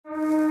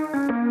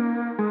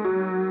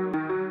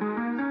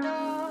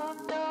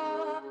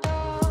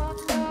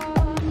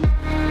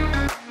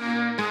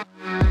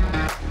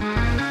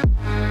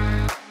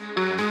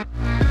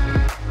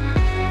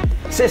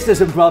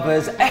Sisters and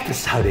brothers,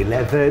 episode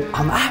 11.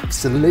 I'm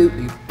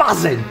absolutely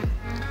buzzing.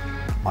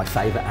 My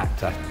favourite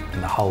actor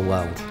in the whole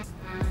world.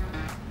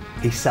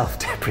 He's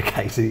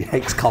self-deprecating, he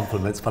hates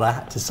compliments, but I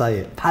had to say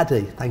it.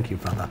 Paddy, thank you,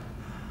 brother.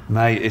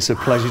 Mate, it's a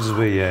pleasure to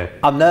be here.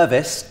 I'm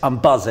nervous, I'm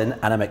buzzing,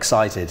 and I'm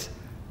excited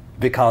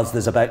because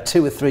there's about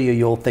 2 or 3 of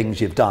your things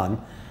you've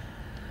done.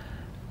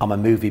 I'm a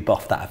movie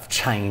buff that have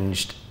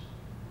changed,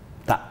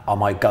 that are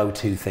my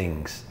go-to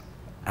things.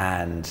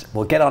 And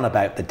we'll get on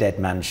about the Dead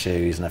Man's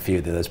Shoes and a few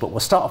of the others, but we'll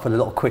start off with a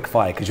little quick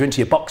fire because you're into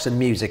your boxing,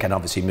 music, and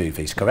obviously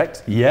movies,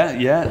 correct?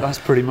 Yeah, that's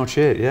pretty much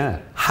it, yeah.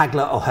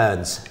 Hagler or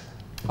Hearns?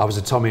 I was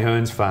a Tommy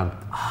Hearns fan.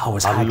 I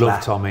was Hagler. I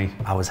love Tommy.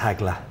 I was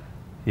Hagler.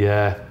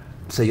 Yeah.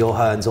 So you're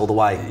Hearns all the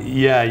way?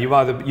 Yeah,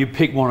 you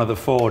picked one of the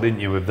 4, didn't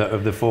you, of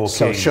the 4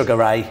 so kings. So Sugar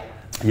Ray,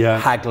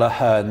 yeah. Hagler,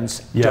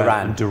 Hearns,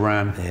 yeah,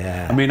 Duran.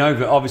 Yeah. I mean,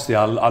 obviously,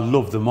 I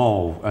love them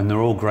all, and they're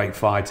all great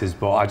fighters.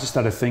 But I just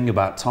had a thing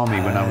about Tommy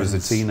when I was a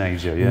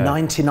teenager. Yeah.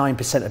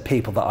 99% of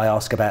people that I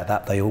ask about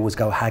that, they always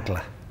go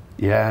Hagler.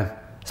 Yeah.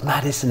 It's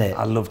mad, isn't it?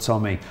 I love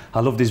Tommy. I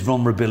loved his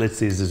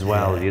vulnerabilities as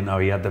well. Yeah. You know,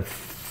 he had the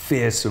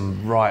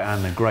fearsome right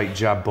hand, a great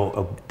jab, but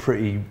a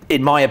pretty.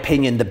 In my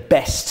opinion, the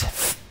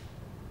best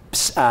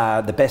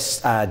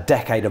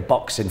decade of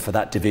boxing for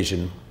that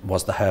division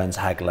was the Hearns,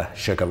 Hagler,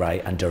 Sugar Ray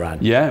and Duran.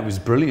 Yeah, it was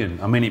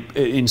brilliant. I mean,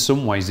 in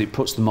some ways it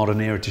puts the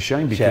modern era to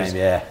shame because,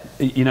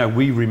 you know,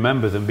 we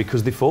remember them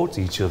because they fought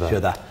each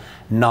other.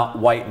 Not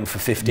waiting for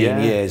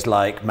 15 years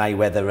like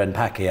Mayweather and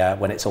Pacquiao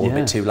when it's all a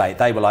bit too late.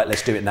 They were like,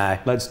 let's do it now.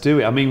 Let's do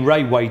it. I mean,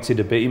 Ray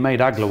waited a bit. He made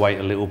Hagler wait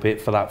a little bit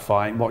for that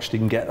fight. Watched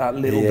him get that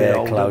little bit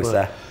older.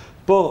 Closer.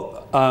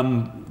 But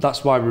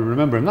that's why we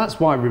remember him. That's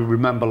why we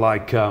remember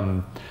like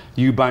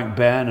Eubank,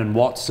 Ben and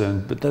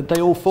Watson. But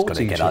they all fought each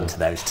other. Got to get onto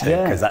those two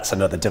because that's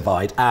another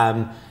divide.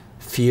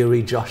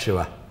 Fury,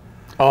 Joshua.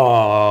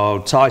 Oh,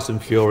 Tyson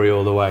Fury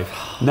all the way.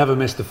 Never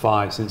missed a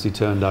fight since he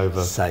turned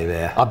over. Same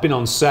there. I've been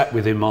on set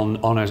with him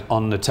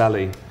on the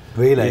telly.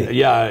 Really?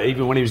 Yeah,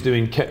 even when he was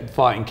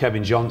fighting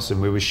Kevin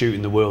Johnson, we were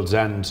shooting The World's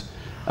End.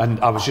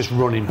 And I was just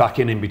running back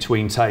in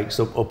between takes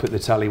up at the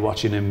telly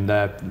watching him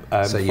there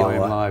fighting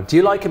live. Do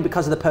you like him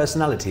because of the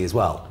personality as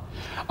well?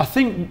 I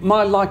think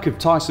my like of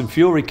Tyson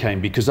Fury came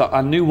because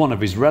I knew one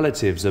of his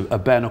relatives, a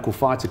bare knuckle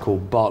fighter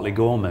called Bartley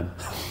Gorman.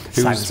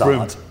 Sounds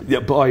hard. Yeah,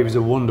 boy, he was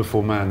a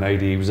wonderful man,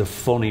 Adee. He was a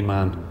funny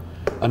man.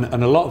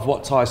 And a lot of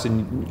what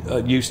Tyson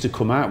used to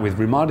come out with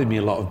reminded me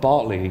a lot of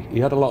Bartley. He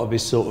had a lot of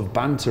his sort of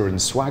banter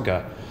and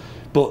swagger.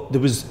 But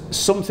there was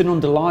something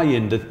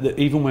underlying that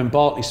even when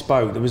Bartley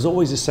spoke, there was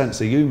always a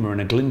sense of humour and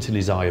a glint in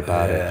his eye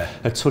about it.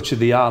 A touch of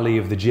the Ali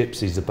of the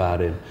Gypsies about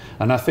him.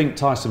 And I think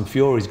Tyson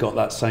Fury's got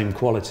that same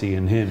quality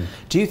in him.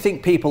 Do you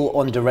think people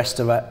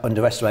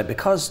underestimate,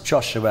 because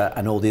Joshua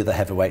and all the other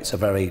heavyweights are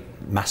very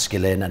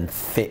masculine and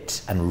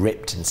fit and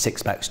ripped and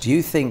six-packs, do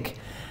you think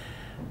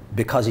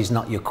because he's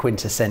not your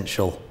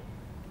quintessential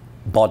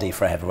body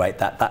for a heavyweight,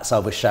 that's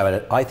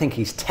overshadowed? I think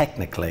he's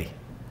technically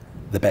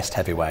the best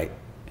heavyweight.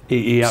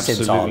 He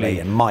Since Ali,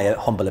 in my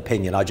humble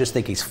opinion. I just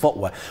think his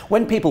footwork.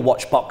 When people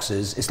watch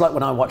boxers, it's like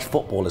when I watch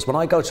footballers. When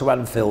I go to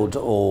Anfield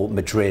or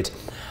Madrid,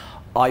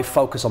 I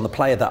focus on the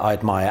player that I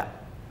admire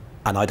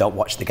and I don't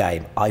watch the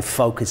game. I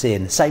focus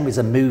in, same as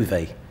a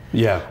movie.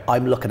 Yeah.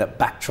 I'm looking at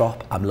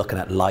backdrop, I'm looking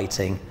at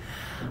lighting.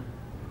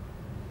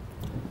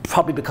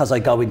 Probably because I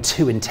go in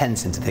too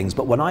intense into things,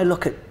 but when I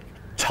look at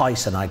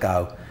Tyson, I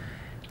go,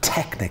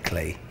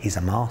 technically, he's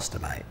a master,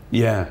 mate.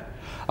 Yeah.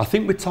 I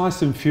think with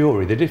Tyson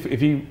Fury, that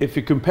if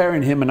you're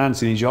comparing him and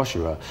Anthony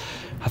Joshua,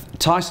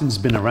 Tyson's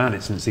been around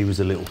it since he was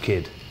a little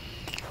kid.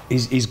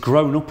 He's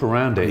grown up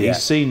around it.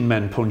 He's seen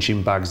men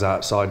punching bags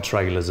outside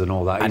trailers and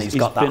all that. And he's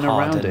got that been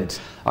around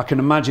it. I can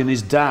imagine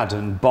his dad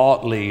and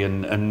Bartley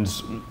and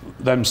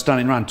them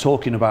standing around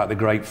talking about the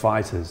great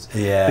fighters.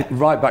 Yeah.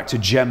 Right back to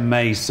Jem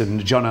Mace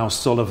and John L.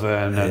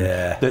 Sullivan.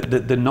 And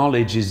the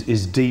knowledge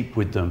is deep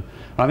with them.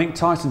 I think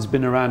Tyson's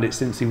been around it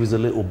since he was a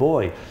little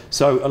boy.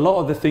 So a lot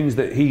of the things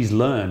that he's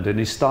learned and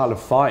his style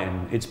of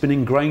fighting, it's been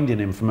ingrained in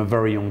him from a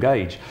very young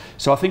age.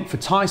 So I think for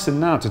Tyson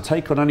now to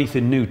take on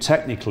anything new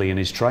technically in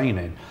his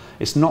training,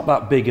 it's not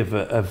that big of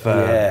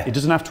he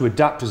doesn't have to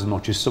adapt as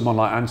much as someone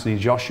like Anthony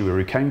Joshua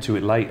who came to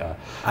it later.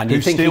 And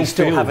you think he's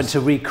still having to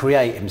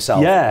recreate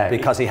himself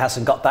because he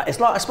hasn't got that. It's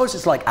like, I suppose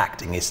it's like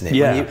acting, isn't it?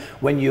 Yeah.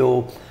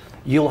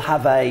 You'll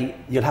have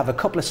a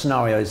couple of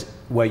scenarios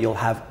where you'll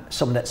have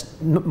someone that's...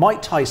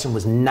 Mike Tyson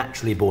was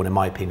naturally born, in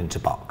my opinion, to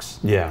box.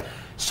 Yeah.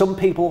 Some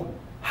people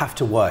have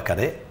to work at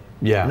it.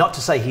 Yeah. Not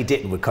to say he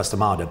didn't with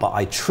Customado, but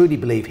I truly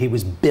believe he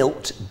was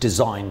built,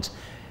 designed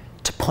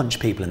to punch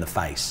people in the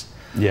face.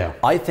 Yeah.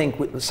 I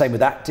think the same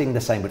with acting,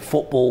 the same with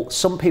football.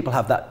 Some people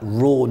have that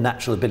raw,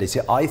 natural ability.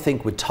 I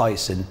think with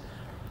Tyson,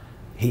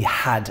 he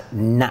had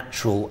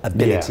natural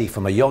ability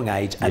from a young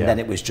age, and then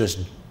it was just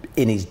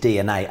in his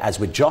DNA.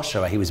 As with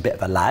Joshua, he was a bit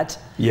of a lad.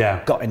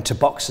 Yeah. Got into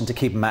boxing to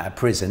keep him out of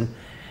prison.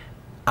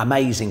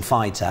 Amazing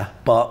fighter,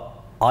 but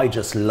I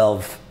just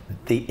love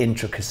the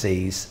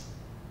intricacies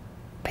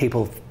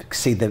people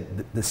see the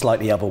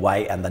slightly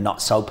overweight and the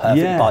not so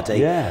perfect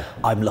body.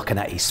 I'm looking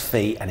at his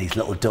feet and his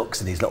little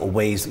ducks and his little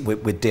weaves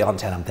with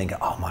Deontay, and I'm thinking,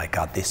 oh my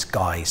God, this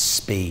guy's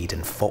speed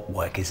and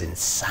footwork is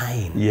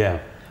insane. Yeah.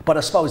 But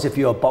I suppose if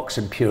you're a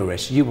boxing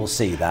purist, you will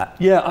see that.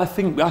 Yeah, I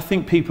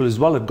think people as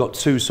well have got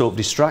too sort of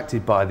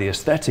distracted by the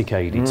aesthetic,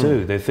 Adee,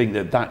 too. They think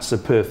that that's a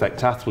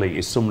perfect athlete,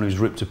 is someone who's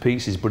ripped to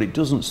pieces, but it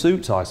doesn't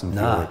suit Tyson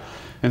Fury.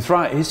 And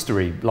throughout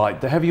history, like,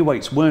 the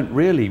heavyweights weren't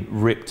really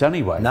ripped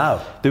anyway. No.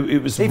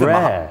 It was even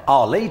rare.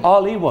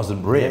 Ali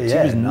wasn't ripped. He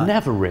was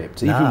never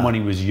ripped, even when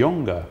he was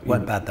younger.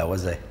 Wasn't bad though,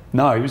 was he?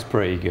 No, he was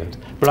pretty good.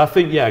 But I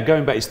think, yeah,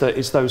 going back,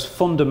 it's those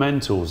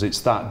fundamentals, it's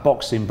that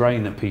boxing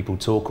brain that people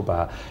talk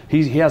about.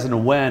 He has an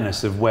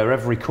awareness of where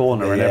every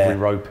corner and every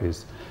rope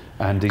is.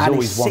 And he's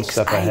always one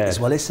step ahead. As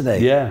well, isn't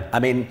he? Yeah. I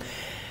mean,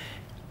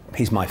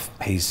 Mike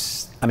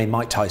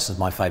Tyson's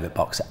my favourite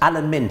boxer.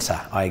 Alan Minter,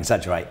 I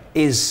exaggerate,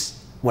 is...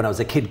 When I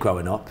was a kid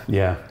growing up,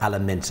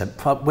 Alan Minter,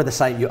 we're the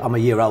same. I'm a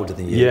year older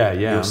than you. Yeah.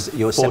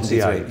 You're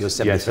 73. You're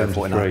 73,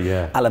 49.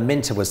 Yeah. Alan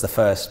Minter was the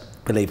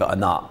first, believe it or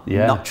not,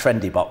 not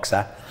trendy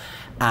boxer,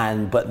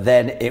 but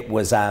then it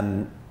was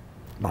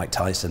Mike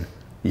Tyson.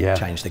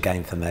 Changed the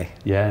game for me.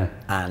 Yeah.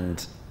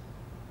 And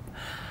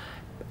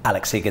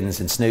Alex Higgins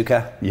in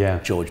snooker. Yeah.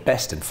 George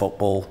Best in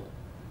football.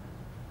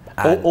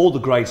 All the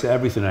greats at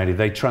everything, Adee.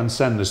 They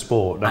transcend the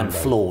sport, don't they?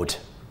 Flawed.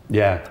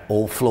 Yeah.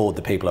 All flawed.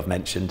 The people I've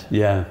mentioned.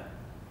 Yeah.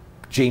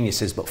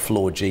 Geniuses, but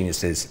flawed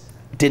geniuses.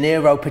 De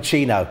Niro,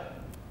 Pacino.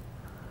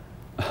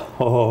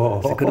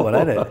 Oh, it's a good one,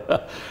 isn't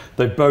it?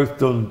 They've both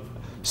done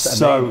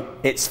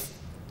it's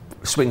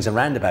swings and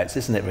roundabouts,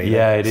 isn't it? Really?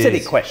 Yeah, it is.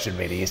 Silly question,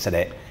 really, isn't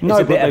it?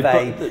 No, but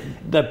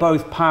they're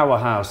both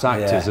powerhouse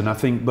actors, and I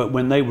think, but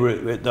when they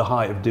were at the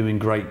height of doing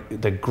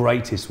the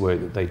greatest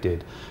work that they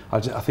did, I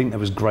think there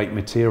was great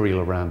material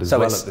around as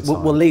well at the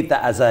time. We'll leave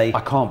that as a.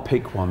 I can't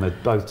pick one. They're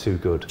both too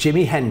good.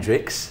 Jimi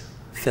Hendrix,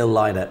 Phil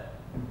Lynott,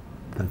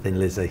 and Thin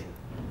Lizzy.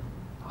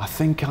 I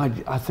think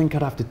I'd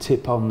have to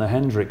tip on the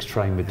Hendrix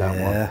train with that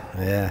one.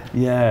 Yeah.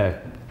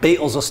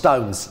 Beatles or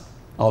Stones?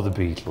 Oh, the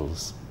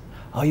Beatles.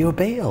 Oh, you're a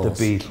Beatles?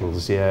 The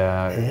Beatles,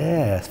 yeah.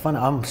 Yeah, it's funny.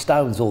 I'm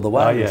Stones all the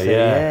way. Oh,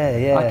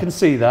 yeah. I can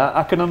see that.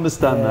 I can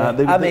understand that.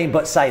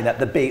 But saying that,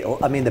 the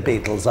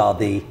Beatles are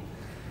they're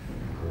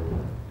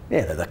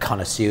the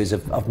connoisseurs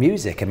of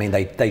music. I mean,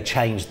 they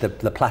changed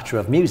the platter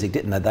of music,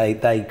 didn't they?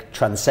 They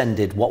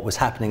transcended what was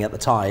happening at the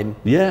time.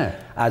 Yeah.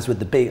 As with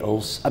the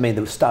Beatles, I mean,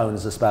 there were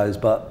Stones, I suppose,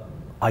 but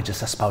I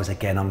suppose,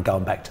 again, I'm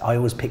going back to, I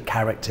always pick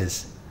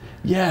characters.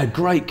 Yeah,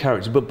 great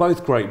characters, but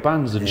both great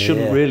bands and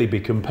shouldn't really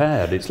be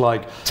compared. It's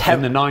like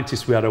in the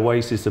 90s we had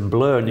Oasis and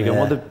Blur, and you go,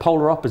 well, they're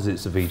polar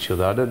opposites of each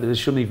other. They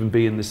shouldn't even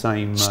be in the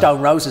same... Stone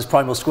Roses,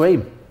 Primal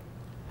Scream.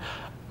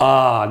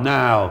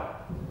 Now...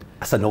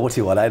 That's a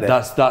naughty one, ain't it?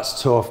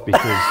 That's tough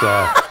because...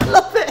 I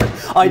love it.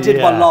 I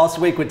did one last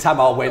week with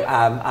Tamar with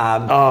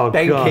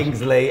Ben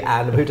Kingsley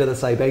and who did I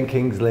say? Ben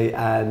Kingsley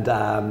and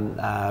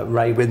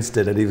Ray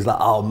Winston, and he was like,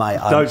 "Oh mate,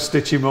 don't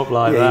stitch him up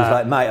like that." He was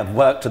like, "Mate, I've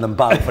worked on them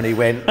both," and he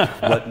went,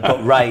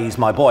 "But Ray's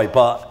my boy."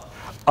 But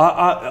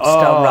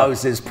Stone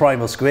Roses,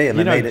 Primal Scream.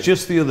 You know,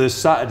 just the other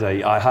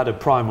Saturday, I had a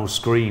Primal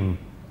Scream.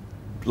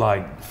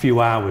 Like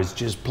few hours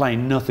just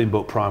playing nothing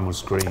but Primal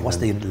Scream. What's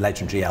the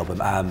legendary album?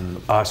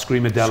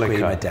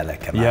 Screamadelica.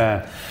 Screamadelica, man.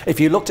 Yeah. If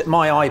you looked at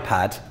my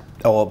iPad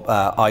or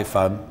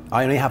iPhone,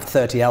 I only have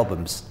 30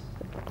 albums.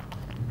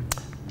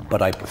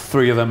 But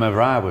 3 of them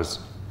are ours.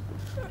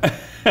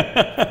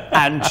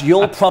 And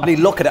you'll probably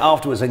look at it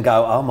afterwards and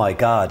go, "Oh my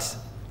God,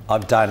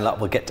 I've downloaded."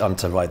 We'll get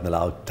onto writing the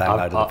I'll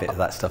download a bit of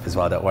that stuff as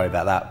well. Don't worry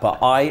about that. But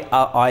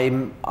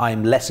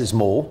I'm less is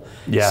more.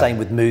 Yeah. Same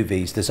with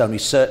movies. There's only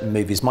certain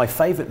movies. My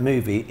favourite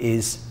movie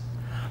is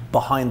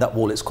Behind That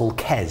Wall. It's called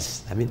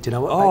Kes. I mean, do you know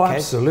what? Oh,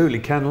 absolutely,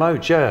 Ken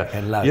Loach. Yeah.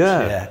 Ken Loach.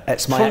 Yeah.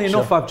 It's my Funny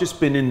enough, I've just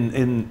been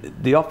in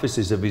the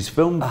offices of his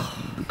film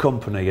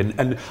company,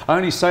 and I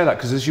only say that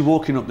because as you're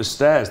walking up the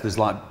stairs, there's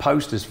like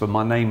posters for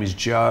My Name Is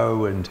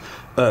Joe and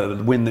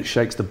The Wind That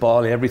Shakes the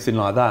Barley, everything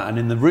like that. And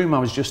in the room I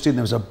was just in,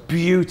 there was a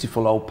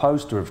beautiful old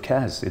poster of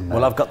Kes in there.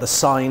 Well, I've got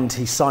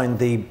he signed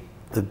the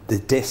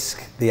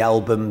disc, the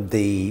album,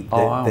 the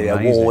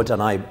award,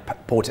 and I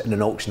bought it in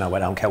an auction. I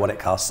went, I don't care what it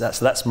costs.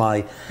 So that's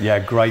my... Yeah,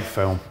 great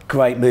film.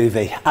 Great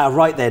movie.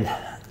 Right then,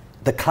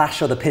 The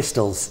Clash or the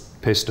Pistols?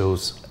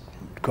 Pistols.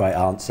 Great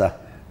answer.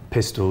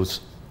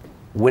 Pistols.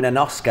 Win an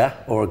Oscar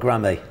or a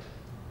Grammy?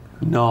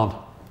 None.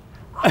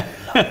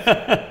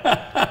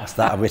 What's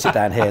that? I wrote it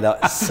down here.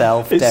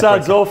 Self-deprecating. It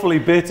sounds awfully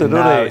bitter, doesn't it?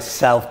 No, it's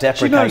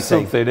self-deprecating. Do you know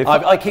something?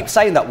 I keep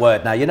saying that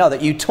word now. You know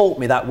that you taught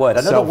me that word.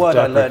 Another word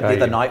I learned the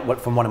other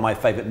night from one of my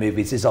favourite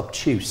movies is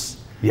obtuse.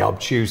 Yeah,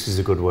 obtuse is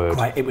a good word.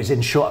 Right, it was in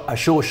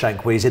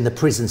Shawshank where he's in the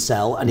prison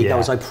cell and he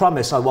goes, "I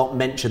promise I won't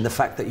mention the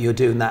fact that you're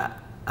doing that."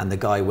 And the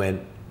guy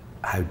went,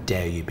 "How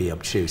dare you be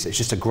obtuse?" It's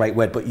just a great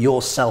word, but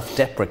you're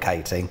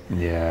self-deprecating.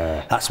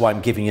 Yeah. That's why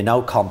I'm giving you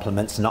no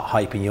compliments, not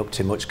hyping you up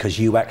too much, because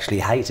you actually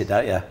hate it,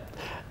 don't you?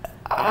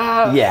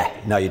 Yeah,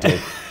 no you do.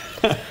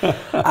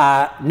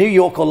 New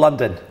York or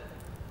London?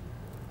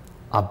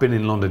 I've been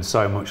in London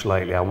so much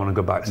lately. I want to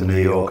go back to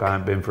New York. I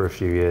haven't been for a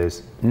few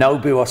years.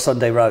 Nobu or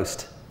Sunday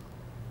roast?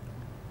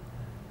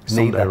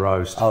 Sunday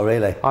roast. Oh,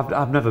 really?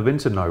 I've never been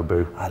to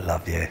Nobu. I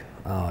love you.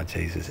 Oh,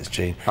 Jesus, it's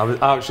Gene.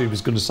 I actually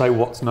was going to say,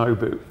 what's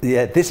Nobu?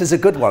 Yeah, this is a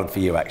good one for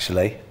you,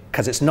 actually,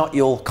 because it's not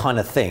your kind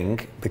of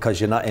thing,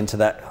 because you're not into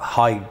that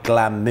high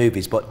glam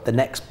movies, but the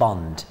next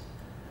Bond.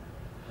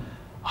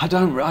 I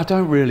don't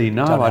really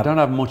know. I don't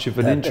have much of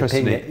an interest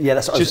in it. Yeah,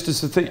 that's what just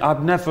as the thing.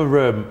 I've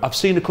never. I've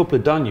seen a couple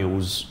of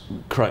Daniels.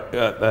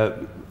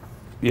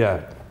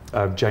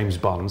 James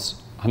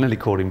Bonds. I nearly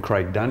called him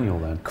Craig Daniel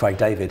then. Craig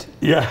David.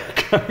 Yeah,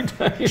 Craig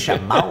Daniel.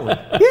 Shimon.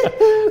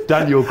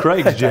 Daniel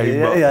Craig's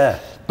James Bond. Yeah.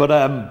 But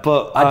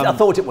I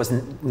thought it was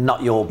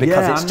not your,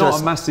 because it's I'm just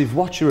not a massive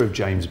watcher of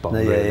James Bond.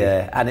 Really.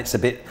 Yeah, and it's a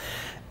bit.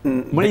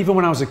 Even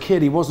when I was a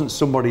kid, he wasn't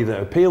somebody that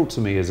appealed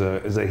to me as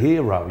a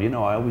hero. You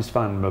know, I always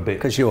found him a bit.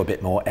 Because you're a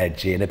bit more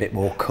edgy and a bit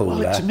more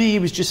cooler. Well, to me, he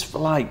was just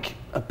like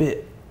a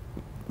bit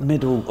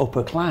middle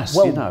upper class.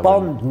 Well, you know,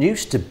 Bond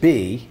used to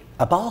be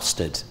a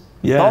bastard.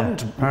 Yeah,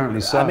 Bond,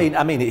 apparently so.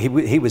 I mean,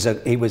 he was a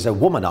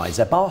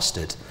womanizer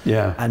bastard.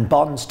 Yeah. And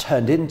Bond's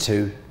turned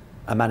into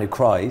a man who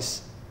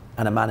cries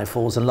and a man who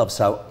falls in love.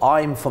 So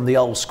I'm from the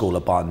old school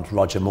of Bond.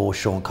 Roger Moore,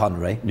 Sean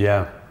Connery.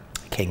 Yeah.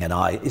 King and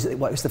I.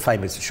 What was the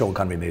famous Sean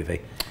Connery movie?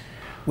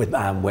 With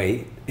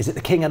is it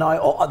The King and I,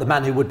 or The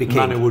Man Who Would Be King?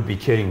 The Man Who Would Be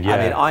King.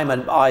 Yeah. I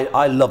mean,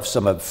 I love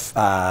some of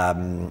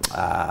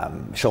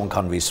Sean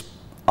Connery's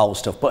old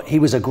stuff, but he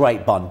was a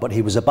great Bond, but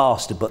he was a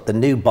bastard. But the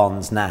new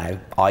Bonds now,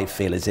 I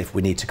feel as if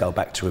we need to go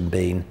back to him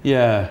being.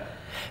 Yeah.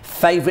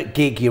 Favourite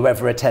gig you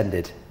ever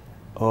attended?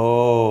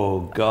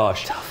 Oh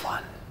gosh. Tough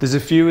one. There's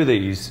a few of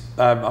these.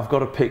 I've got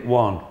to pick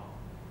one.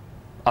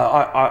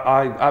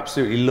 I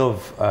absolutely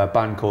love a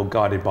band called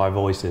Guided by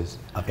Voices.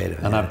 I've heard of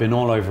it. And I've been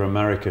all over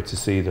America to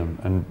see them.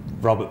 And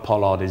Robert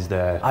Pollard is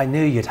there. I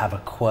knew you'd have a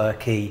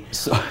quirky,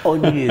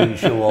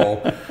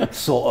 unusual,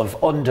 sort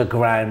of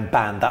underground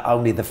band that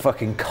only the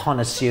fucking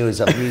connoisseurs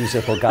of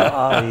music will go,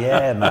 oh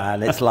yeah,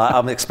 man. It's like,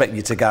 I'm expecting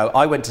you to go.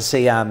 I went to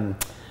see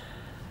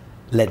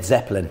Led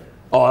Zeppelin.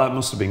 Oh, that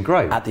must have been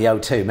great. At the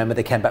O2. Remember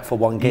they came back for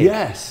one gig?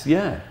 Yes,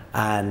 yeah.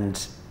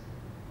 And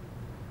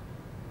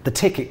the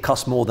ticket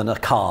cost more than a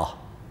car.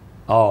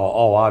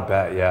 Oh, I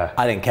bet, yeah.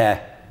 I didn't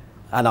care.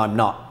 And I'm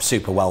not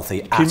super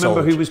wealthy at all. Do you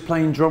remember who was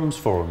playing drums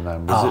for them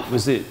then?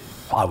 Was it?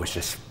 I was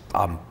just...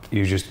 you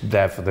were just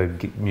there for the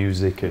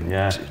music and,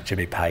 yeah.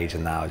 Jimmy Page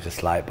and that, I was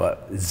just like...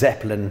 But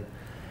Zeppelin,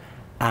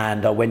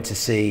 and I went to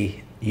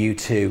see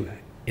U2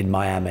 in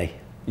Miami.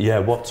 Yeah,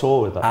 what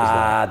tour was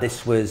that?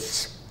 This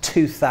was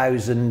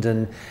 2000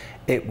 and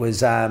it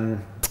was...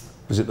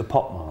 was it the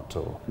Pop Mart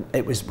tour?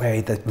 It was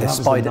where the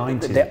spider...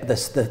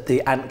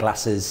 The ant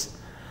glasses...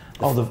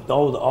 I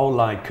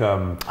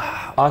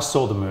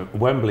saw them at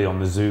Wembley on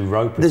the Zoo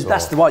Roper tour.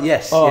 That's the one,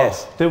 yes,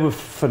 yes. They were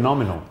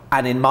phenomenal.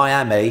 And in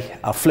Miami,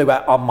 I flew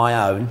out on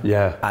my own.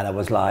 Yeah. And I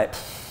was like,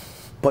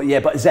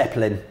 but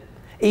Zeppelin,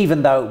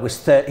 even though it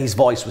was his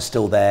voice was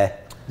still there.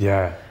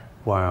 Yeah,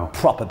 wow.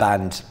 Proper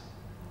band.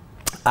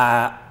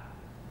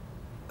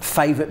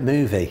 Favourite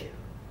movie?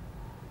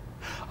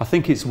 I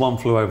think it's One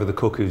Flew Over the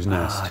Cuckoo's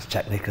Nest. It's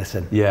Jack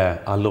Nicholson. Yeah,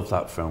 I love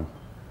that film.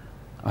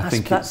 I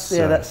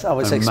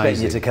was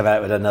expecting you to come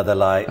out with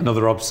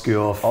another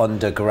obscure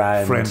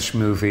underground French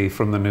movie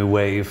from the new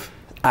wave.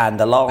 And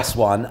the last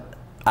one,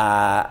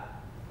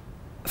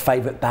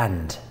 favourite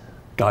band?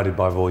 Guided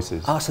by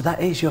Voices. Oh, so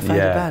that is your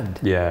favourite band?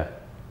 Yeah.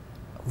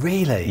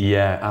 Really?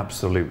 Yeah,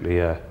 absolutely.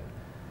 Yeah.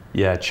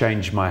 Yeah,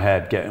 changed my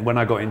head. When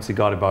I got into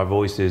Guided by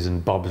Voices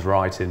and Bob's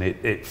writing,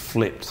 it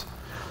flipped.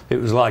 It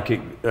was like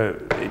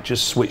it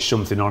just switched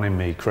something on in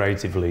me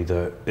creatively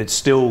that it's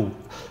still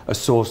a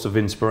source of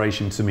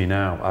inspiration to me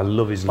now. I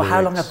love his lyrics.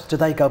 How long do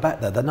they go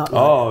back there? They're not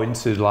I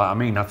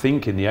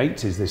think in the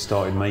 80s they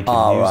started making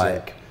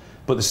music. Right.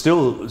 But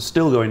they're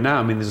still going now.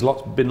 I mean, there's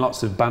been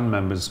lots of band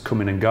members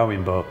coming and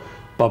going, but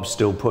Bob's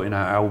still putting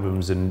out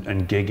albums and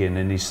gigging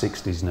in his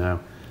 60s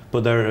now.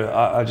 But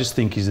I just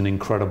think he's an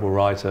incredible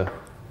writer.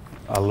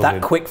 I love that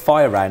him. quick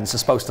fire rounds are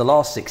supposed to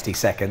last 60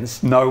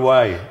 seconds. No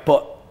way.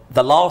 But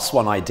the last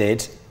one I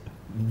did,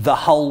 the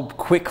whole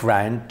quick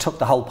round took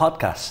the whole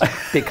podcast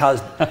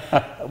because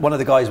one of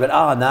the guys went,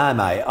 "Oh no,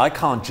 mate, I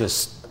can't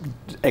just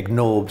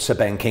ignore Sir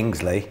Ben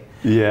Kingsley."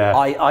 Yeah.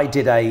 I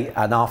did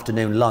an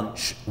afternoon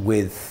lunch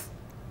with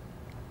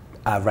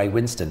Ray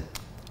Winston,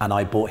 and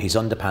I bought his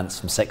underpants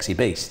from Sexy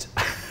Beast.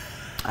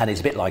 And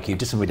he's a bit like you,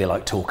 doesn't really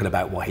like talking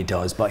about what he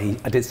does, but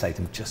I did say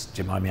to him, do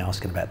you mind me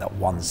asking about that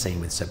one scene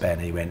with Sir Ben?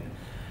 And he went,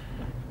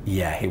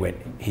 yeah,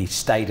 he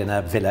stayed in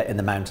a villa in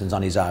the mountains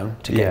on his own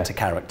to get into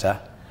character.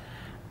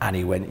 And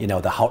he went,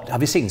 have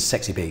you seen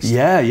Sexy Beast?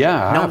 Yeah.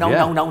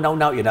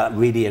 No,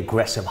 really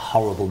aggressive,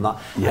 horrible.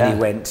 Yeah.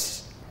 And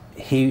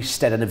he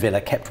stayed in a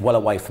villa, kept well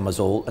away from us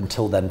all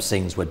until them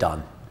scenes were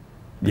done.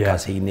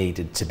 Because he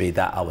needed to be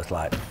that. I was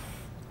like,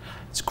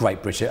 it's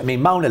great British. I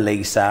mean, Mona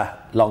Lisa,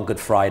 Long Good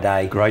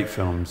Friday. Great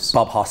films.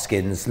 Bob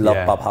Hoskins,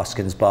 love Bob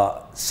Hoskins,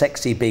 but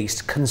Sexy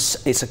Beast,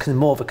 it's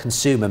more of a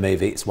consumer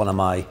movie. It's one of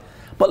my...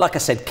 But like I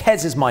said,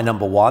 Kes is my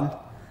number one.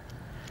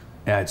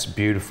 Yeah, it's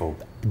beautiful.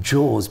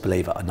 Jaws,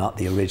 believe it or not,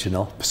 the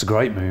original. It's a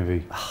great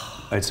movie.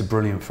 It's a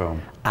brilliant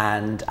film.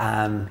 And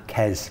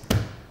Kes.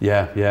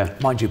 Yeah, yeah.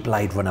 Mind you,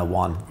 Blade Runner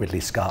 1, Ridley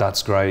Scott.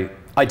 That's great.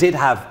 I did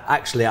have,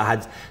 actually, I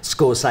had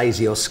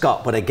Scorsese or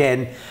Scott, but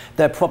again,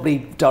 they're probably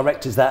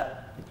directors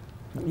that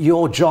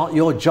your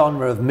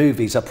genre of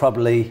movies are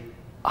probably...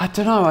 I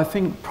don't know, I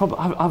think probably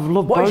I've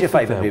loved both. What is your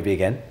favourite movie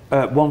again?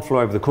 One Flew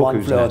Over the Cuckoo's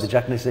One Flew Over the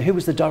Cuckoo's Nest. Who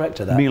was the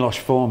director of that? Milos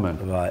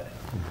Forman. Right.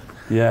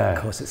 Yeah. Of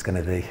course it's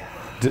going to be.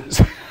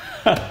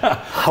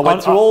 I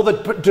went through all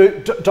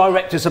the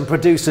directors and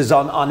producers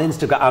on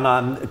Instagram and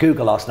on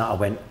Google last night. I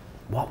went,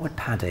 what would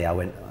Paddy? I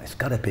went, it's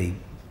got to be,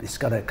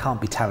 can't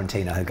be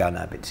Tarantino who go,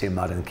 no, a bit too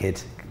modern,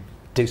 kid.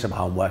 Do some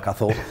homework. I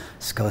thought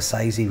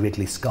Scorsese,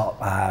 Ridley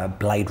Scott,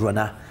 Blade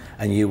Runner,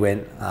 and you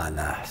went, oh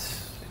no,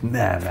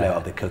 Flew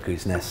Over the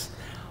Cuckoo's Nest,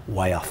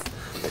 way off.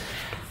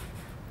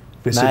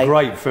 It's a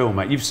great film,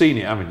 mate. You've seen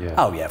it, haven't you?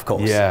 Oh yeah, of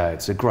course. Yeah,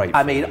 it's a great film.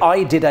 I mean,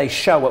 I did a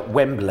show at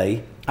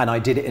Wembley and I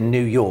did it in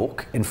New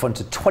York in front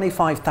of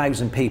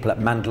 25,000 people at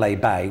Mandalay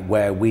Bay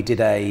where we did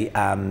it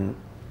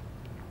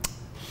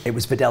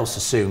was Vidal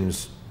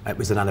Sassoon's, it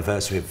was an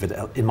anniversary of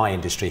Vidal. In my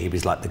industry, he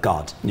was like the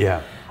god.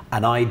 Yeah.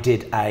 And I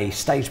did a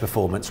stage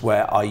performance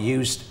where I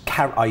used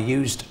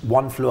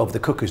One Flew Over the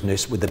Cuckoo's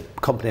Nest with the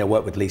company I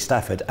worked with, Lee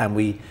Stafford, and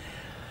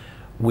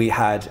we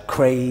had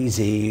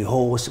Crazy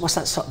Horse. What's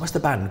that song? What's the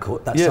band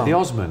called? That song? The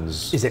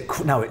Osmonds. Is it?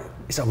 No,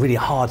 it's a really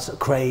hard song.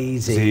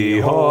 Crazy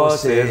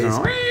Horses.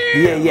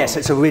 Yes,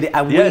 it's a really.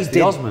 And we did, the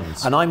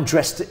Osmonds. And I'm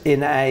dressed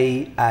in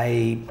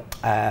a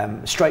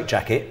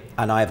straitjacket,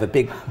 and I have a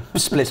big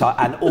split eye,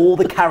 and all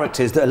the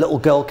characters that a little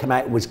girl came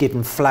out was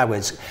given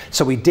flowers.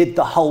 So we did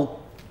the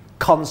whole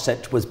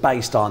concept was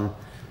based on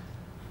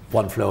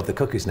One Flew Over the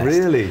Cuckoo's Nest.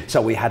 Really?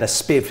 So we had a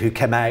spiv who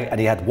came out and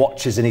he had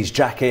watches in his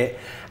jacket,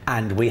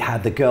 and we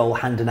had the girl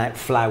handing out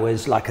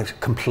flowers like a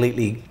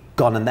completely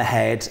gone in the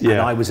head, and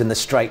I was in the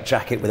straight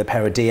jacket with a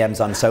pair of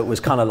DMs on, so it was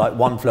kind of like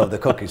One Flew Over the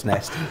Cuckoo's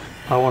Nest.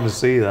 I want to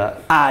see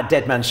that.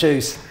 Dead Man's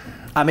Shoes.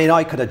 I mean,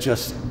 I could have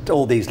just,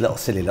 all these little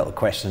silly little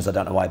questions, I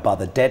don't know why I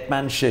bother. Dead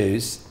Man's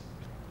Shoes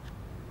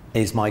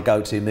is my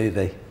go-to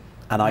movie,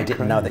 and I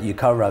didn't know that you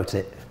co-wrote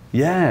it.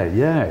 Yeah,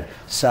 yeah.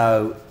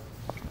 So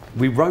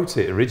we wrote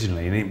it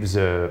originally, and it was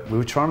we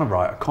were trying to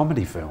write a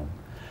comedy film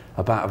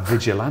about a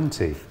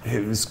vigilante.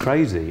 It was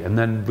crazy, and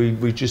then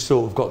we just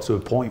sort of got to a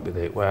point with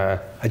it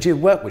where... Had you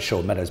worked with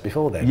Sean Meadows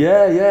before then?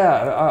 Yeah,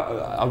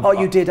 yeah.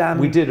 You did...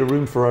 we did A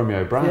Room for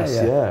Romeo Brass,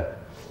 yeah.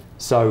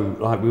 So,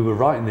 like, we were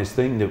writing this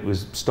thing that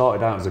was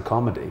started out as a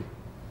comedy,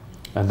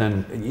 and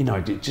then, you know,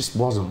 it just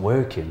wasn't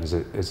working as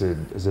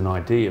an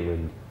idea.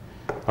 And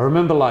I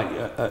remember, like,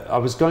 I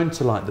was going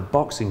to, like, the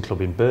boxing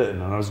club in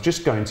Burton, and I was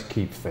just going to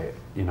keep fit.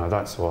 You know,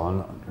 that's why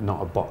I'm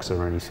not a boxer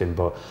or anything,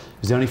 but it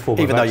was the only form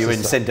of exercise. Even though you're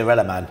in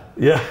Cinderella Man.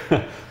 Yeah,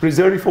 but it's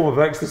the only form of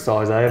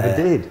exercise I ever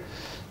did.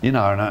 You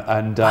know,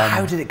 and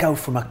how did it go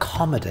from a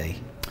comedy?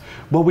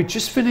 Well, we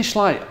just finished,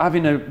 like,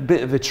 having a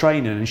bit of a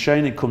training, and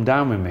Shane had come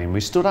down with me, and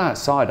we stood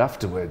outside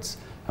afterwards,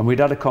 and we'd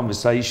had a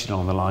conversation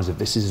on the lines of,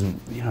 this isn't,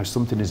 you know,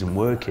 something isn't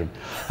working.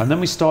 And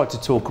then we started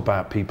to talk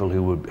about people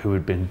who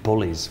had been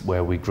bullies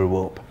where we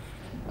grew up,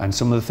 and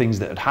some of the things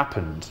that had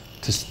happened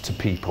to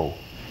people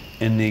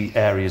in the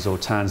areas or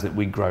towns that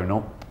we'd grown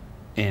up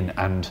in,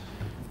 and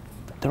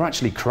they're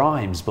actually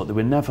crimes, but they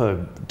were never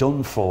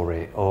done for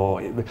it,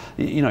 or,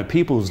 you know,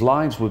 people's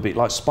lives would be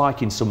like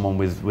spiking someone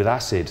with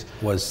acid,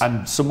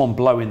 and someone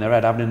blowing their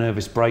head, having a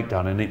nervous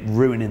breakdown, and it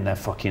ruining their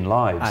fucking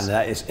lives. And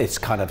that is, it's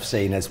kind of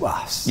seen as,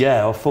 well,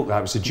 yeah, oh fuck,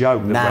 that was a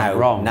joke that went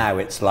wrong. Now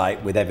it's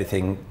like with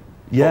everything,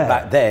 yeah.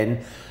 Back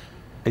then,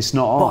 it's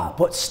not on.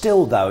 But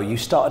still, though, you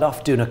started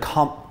off doing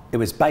it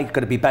was going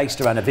to be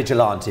based around a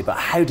vigilante, but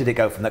how did it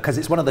go from that? Because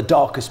it's one of the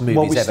darkest movies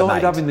ever made. Well, we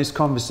started having this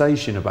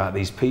conversation about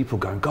these people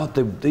going, God,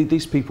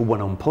 these people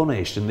went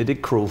unpunished and they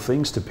did cruel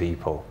things to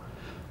people.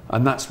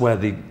 And that's where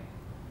the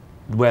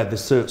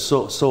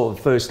sort of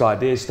first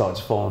ideas started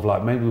to form of,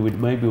 like, maybe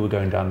we're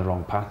going down the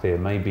wrong path here.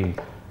 Maybe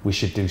we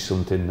should do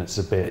something that's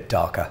a bit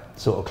darker,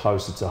 sort of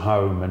closer to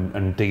home,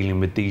 and dealing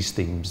with these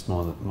themes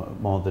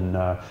more than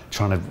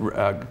trying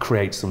to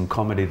create some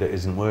comedy that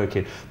isn't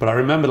working. But I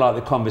remember, like,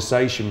 the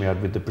conversation we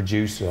had with the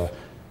producer,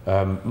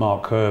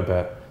 Mark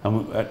Herbert,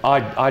 and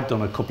I'd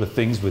done a couple of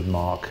things with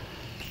Mark,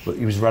 but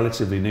he was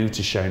relatively new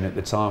to Shane at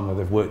the time, where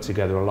they've worked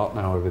together a lot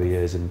now over the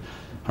years. And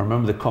I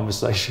remember the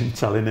conversation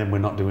telling him we're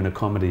not doing a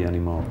comedy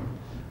anymore.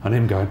 And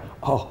him going,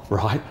 oh,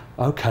 right,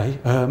 okay.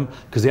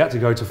 Because he had to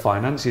go to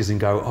financiers and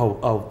go,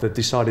 oh, they've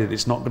decided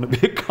it's not going to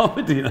be a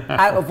comedy now.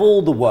 Out of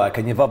all the work,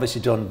 and you've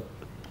obviously done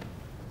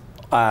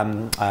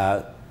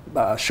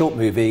short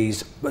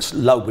movies,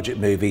 low-budget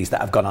movies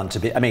that have gone on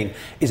to be... I mean,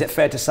 is it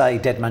fair to say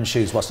Dead Man's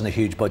Shoes wasn't a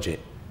huge budget?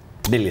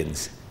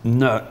 Millions?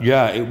 No,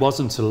 yeah, it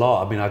wasn't a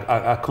lot. I mean,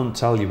 I couldn't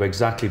tell you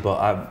exactly,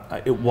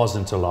 but it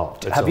wasn't a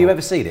lot at all. Have you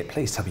ever seen it?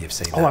 Please tell me you've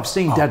seen it. Oh, I've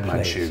seen Dead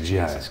Man's Shoes,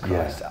 yeah. Jesus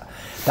Christ. Yeah.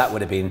 That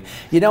would have been...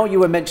 You know, you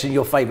were mentioning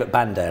your favourite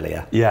band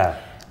earlier. Yeah.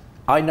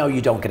 I know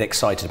you don't get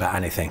excited about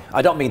anything.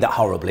 I don't mean that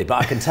horribly,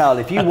 but I can tell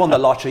if you won the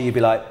lottery, you'd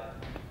be like,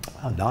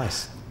 oh,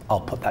 nice.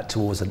 I'll put that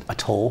towards a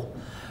tour.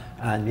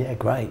 And yeah,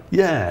 great.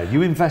 Yeah,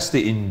 you invest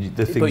it in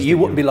the things. But you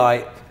wouldn't be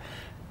like,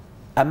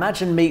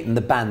 imagine meeting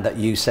the band that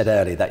you said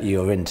earlier that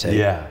you were into.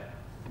 Yeah.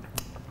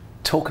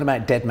 Talking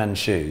about Dead Man's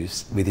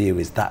Shoes with you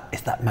is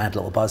that mad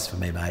little buzz for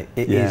me, mate.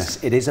 It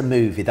is a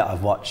movie that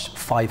I've watched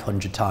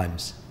 500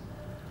 times.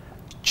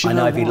 I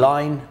know every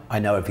line, I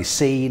know every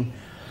scene.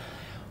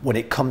 When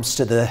it comes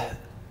to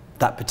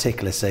that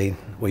particular scene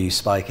where you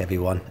spike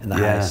everyone in the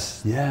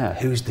house,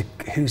 who's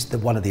the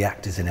one of the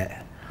actors in it?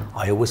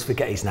 I always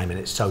forget his name, and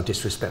it's so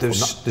disrespectful.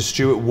 The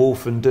Stuart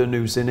Wolfenden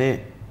who's in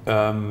it.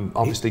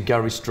 Obviously,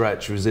 Gary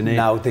Stretch was in it.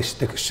 No,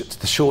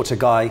 the shorter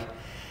guy.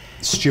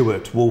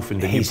 Stuart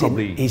Wolfenden.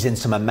 He's in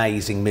some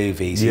amazing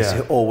movies. Yeah.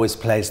 He always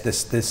plays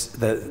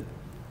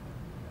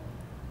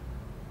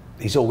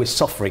he's always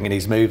suffering in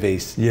his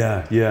movies.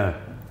 Yeah, yeah.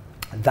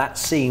 That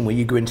scene where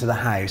you go into the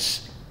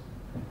house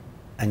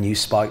and you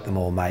spike them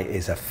all, mate,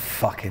 is a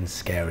fucking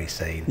scary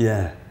scene.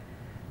 Yeah.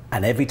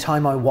 And every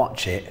time I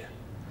watch it,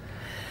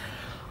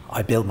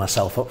 I build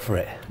myself up for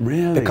it.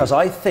 Really? Because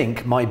I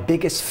think my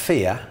biggest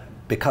fear,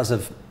 because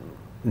of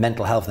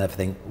mental health and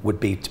everything, would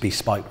be to be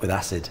spiked with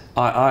acid.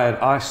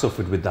 I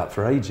suffered with that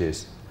for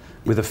ages,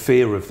 with a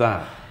fear of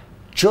that.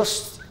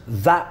 Just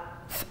that,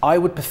 I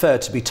would prefer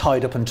to be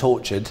tied up and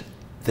tortured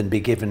than be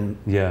given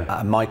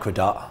a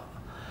microdot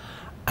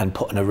and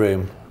put in a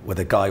room with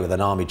a guy with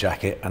an army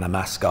jacket and a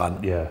mask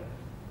on. Yeah.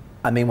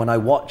 I mean, when I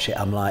watch it,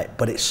 I'm like,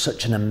 but it's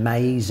such an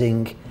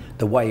amazing,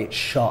 the way it's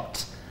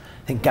shot.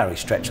 I think Gary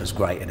Stretch was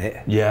great in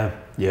it. Yeah,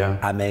 yeah.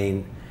 I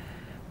mean,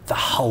 the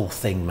whole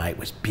thing, mate,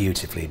 was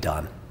beautifully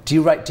done. Do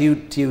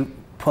you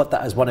put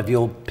that as one of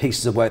your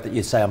pieces of work that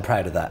you'd say I'm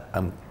proud of that?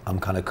 I'm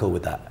kind of cool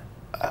with that.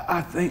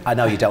 I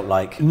know you don't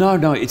like.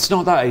 No, it's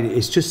not that.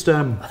 It's just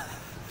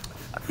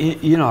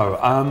you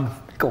know.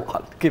 Go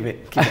on, give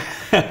it.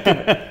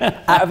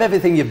 Out of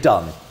everything you've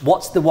done,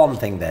 what's the one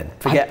thing then?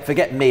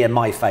 Forget me and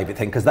my favourite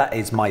thing, because that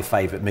is my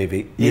favourite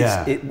movie.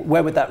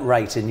 Where would that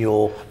rate in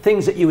your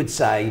things that you would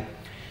say?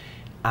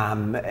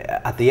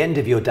 At the end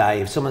of your day,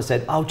 if someone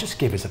said, "Oh, just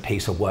give us a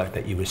piece of work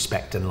that you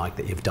respect and like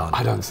that you've done,"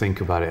 I don't think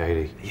about it,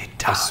 Adee. You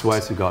don't. I swear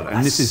to God.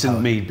 And this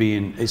isn't me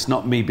being. It's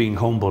not me being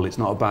humble. It's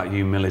not about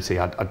humility.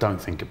 I don't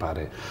think about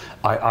it.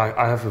 I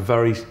have a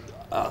very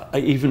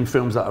even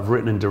films that I've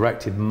written and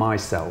directed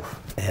myself.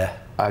 Yeah.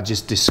 I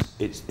just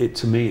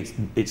to me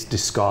it's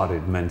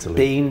discarded mentally.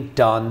 Been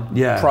done.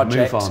 Yeah.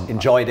 Project. Move on.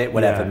 Enjoyed it.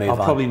 Whatever. Yeah, Move on.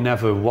 I'll probably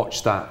never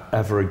watch that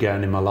ever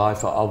again in my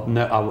life.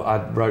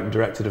 I wrote and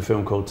directed a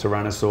film called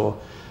Tyrannosaur.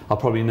 I'll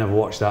probably never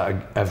watch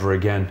that ever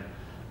again.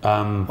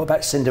 What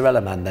about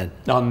Cinderella Man then?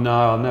 Oh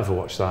no, I'll never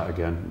watch that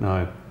again.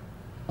 No,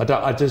 I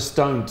don't. I just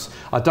don't.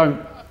 I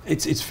don't.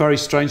 It's very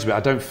strange to me.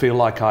 I don't feel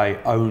like I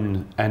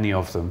own any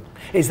of them.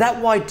 Is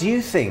that why? Do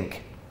you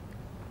think?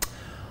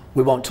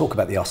 We won't talk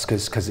about the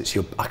Oscars because it's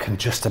I can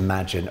just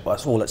imagine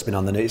that's all that's been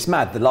on the news. It's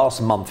mad. The last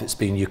month it's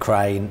been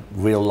Ukraine,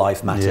 real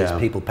life matters,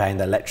 people paying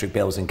their electric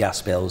bills and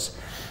gas bills.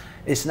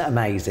 Isn't it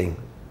amazing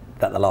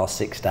that the last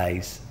 6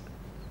 days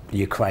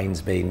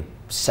Ukraine's been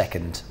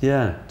second?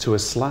 Yeah, to a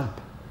slap.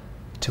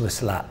 To a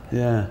slap.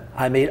 Yeah.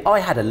 I mean, I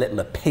had a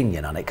little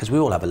opinion on it because we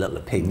all have a little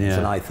opinions,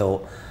 and I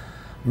thought,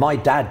 my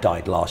dad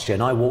died last year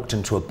and I walked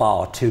into a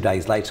bar 2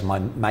 days later, my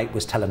mate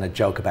was telling a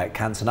joke about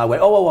cancer and I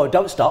went, oh,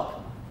 don't stop.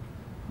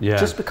 Yeah.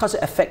 Just because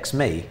it affects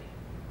me.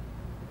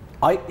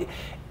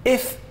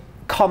 If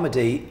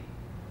comedy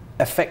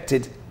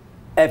affected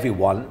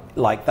everyone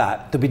like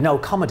that, there'd be no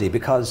comedy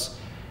because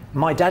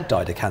my dad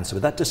died of cancer,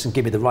 but that doesn't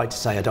give me the right to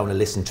say I don't want to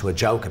listen to a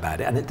joke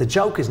about it. And the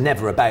joke is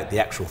never about the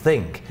actual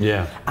thing.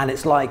 Yeah. And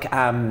it's like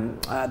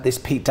this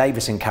Pete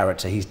Davidson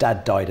character, his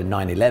dad died in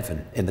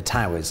 9/11 in the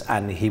Towers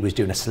and he was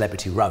doing a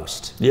celebrity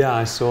roast. Yeah,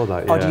 I saw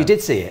that. Yeah. Oh, you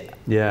did see it?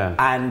 Yeah.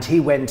 And he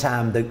went,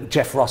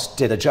 Jeff Ross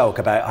did a joke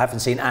about, I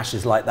haven't seen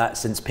ashes like that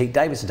since Pete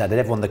Davidson died, and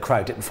everyone in the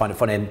crowd didn't find it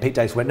funny, and Pete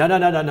Davidson went,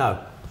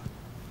 no.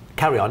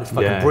 Carry on, it's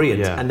fucking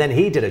brilliant. Yeah. And then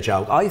he did a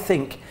joke.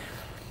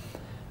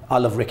 I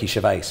love Ricky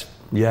Gervais.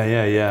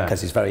 Yeah.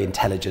 Because he's very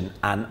intelligent.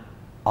 And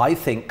I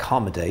think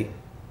comedy,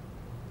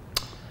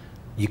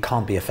 you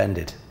can't be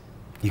offended.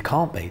 You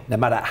can't be. No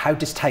matter how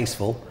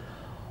distasteful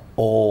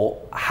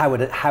or how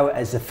it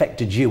has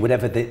affected you,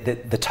 whatever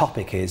the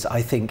topic is,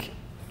 I think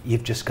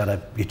you've just got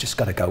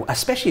to go,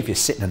 especially if you're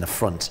sitting in the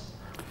front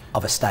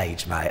of a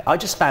stage, mate. I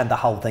just found the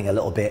whole thing a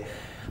little bit,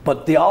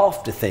 but the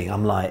after thing,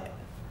 I'm like,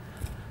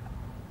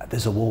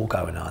 there's a war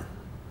going on.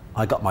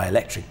 I got my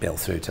electric bill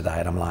through today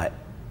and I'm like,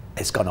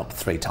 it's gone up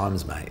 3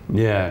 times, mate.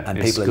 Yeah. And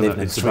people are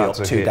living in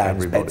 2 down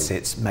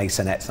bedsits,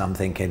 masonettes, and I'm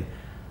thinking,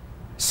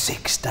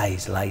 6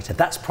 days later.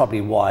 That's probably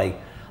why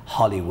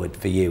Hollywood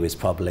for you is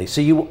probably, so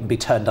you wouldn't be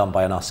turned on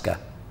by an Oscar?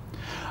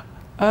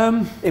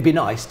 It'd be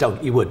nice,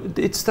 you would.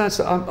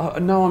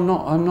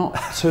 No, I'm not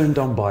turned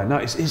on by it. No,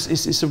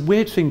 it's a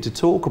weird thing to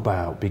talk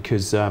about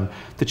because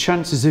the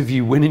chances of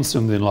you winning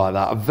something like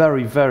that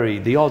are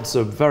the odds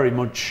are very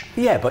much.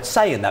 Yeah, but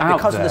saying that,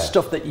 because of the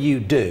stuff that you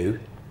do,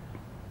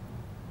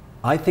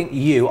 I think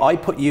I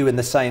put you in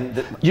the same.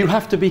 You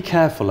have to be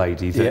careful,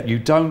 Adee, that you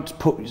don't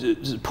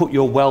put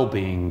your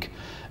well-being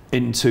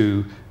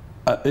into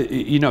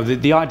you know,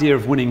 the idea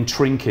of winning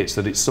trinkets,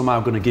 that it's somehow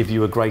going to give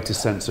you a greater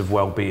sense of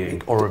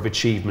well-being or of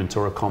achievement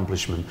or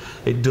accomplishment.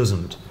 It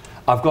doesn't.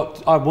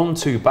 I won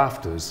 2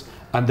 BAFTAs,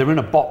 and they're in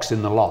a box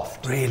in the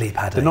loft. Really,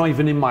 Paddy? They're not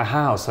even in my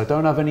house. I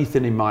don't have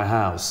anything in my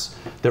house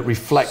that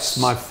reflects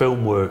my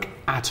film work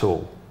at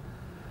all.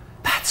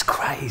 That's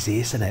crazy,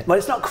 isn't it? Well,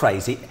 it's not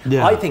crazy.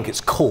 Yeah. I think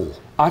it's cool.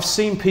 I've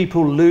seen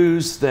people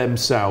lose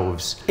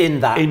themselves in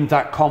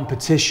that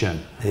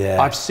competition.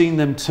 Yeah. I've seen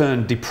them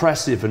turn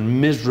depressive and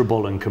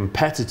miserable and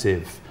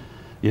competitive.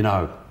 You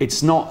know,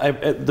 it's not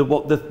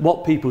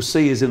what people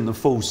see isn't the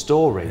full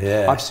story.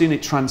 Yeah. I've seen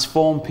it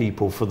transform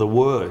people for the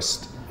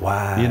worst.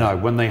 Wow. You know,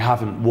 when they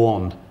haven't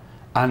won,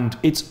 and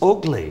it's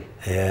ugly.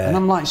 Yeah. And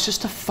I'm like, it's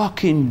just a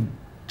fucking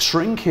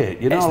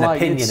trinket. You know, it's an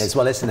like, opinion as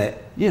well, isn't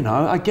it? You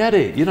know, I get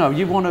it. You know,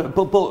 you want to,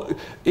 but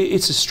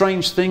it's a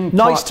strange thing.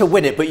 Nice to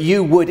win it, but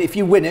you would, if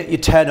you win it, you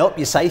turn up,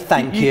 you say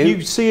thank you.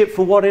 You see it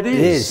for what it is.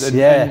 It is, and,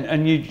 yeah.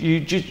 And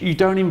you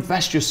don't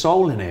invest your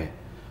soul in it.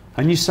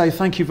 And you say,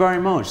 thank you very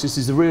much, this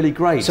is really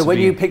great. So when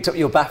you picked up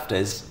your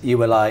BAFTAs, you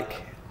were like...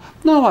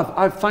 No,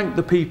 I've thanked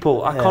the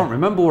people. I can't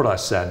remember what I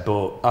said,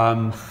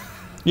 but,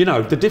 you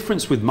know, the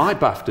difference with my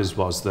BAFTAs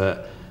was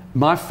that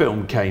my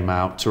film came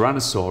out,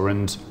 Tyrannosaur,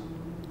 and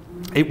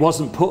it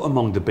wasn't put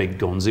among the big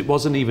guns. It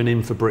wasn't even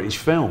in for British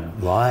film.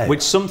 Right.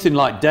 Which something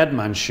like Dead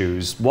Man's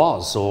Shoes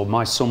was, or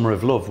My Summer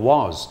of Love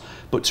was.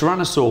 But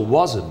Tyrannosaur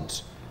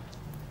wasn't.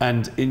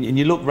 And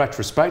you look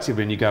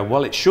retrospectively and you go,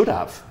 well, it should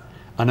have.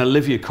 And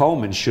Olivia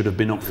Colman should have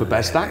been up for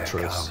Best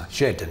Actress.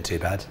 She ain't done too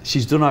bad.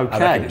 She's done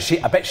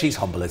okay. I bet she's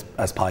humble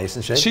as pie,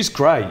 isn't she? She's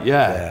great,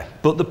 yeah.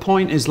 But the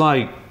point is,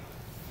 like,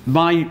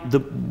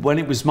 when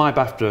it was my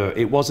BAFTA,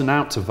 it wasn't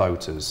out to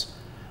voters,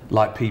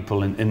 like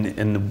people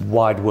in the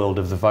wide world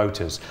of the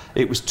voters.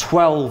 It was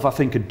 12, I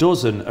think, a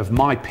dozen of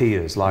my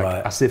peers,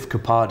 like Asif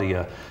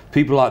Kapadia,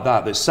 people like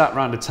that sat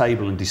around a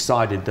table and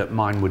decided that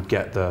mine would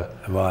get the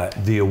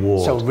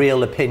award. So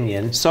real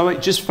opinion. So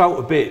it just felt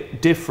a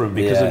bit different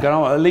because I'm going,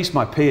 oh, at least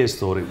my peers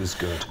thought it was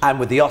good. And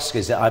with the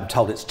Oscars, I'm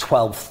told it's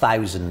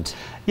 12,000.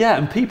 Yeah,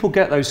 and people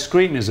get those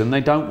screeners and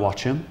they don't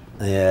watch them.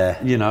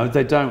 Yeah. You know,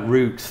 they don't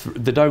root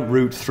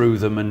through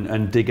them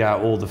and dig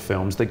out all the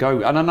films. They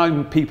go, and I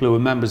know people who are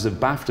members of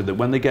BAFTA that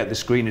when they get the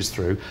screeners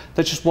through,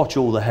 they just watch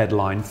all the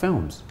headline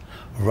films.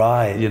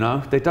 Right. You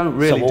know, they don't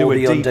really do a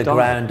deep dive. So all the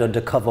underground,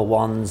 undercover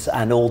ones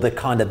and all the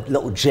kind of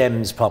little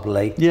gems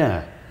probably.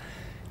 Yeah.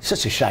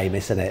 Such a shame,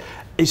 isn't it?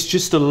 It's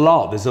just a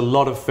lot. There's a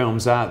lot of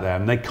films out there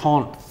and they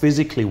can't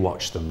physically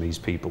watch them, these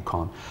people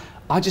can't.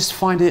 I just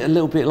find it a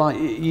little bit like,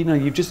 you know,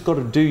 you've just got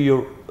to do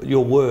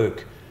your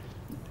work,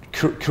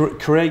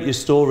 create your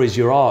stories,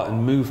 your art,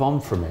 and move on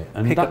from it.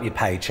 And pick up your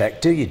paycheck,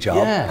 do your job,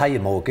 Yeah. pay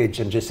your mortgage,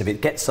 and just if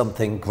it gets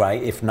something,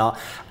 great. If not,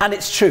 and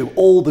it's true,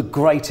 all the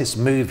greatest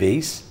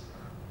movies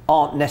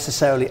aren't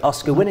necessarily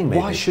Oscar-winning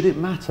movies. Why should it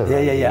matter?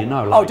 Yeah. You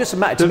know, Like, it doesn't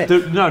matter to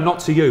me. No, not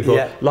to you,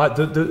 but like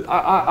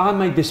I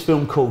made this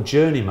film called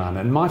Journeyman,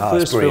 and my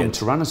first film,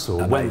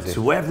 Tyrannosaur, went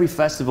to every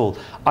festival.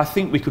 I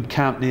think we could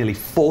count nearly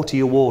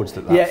 40 awards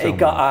that film it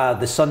got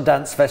the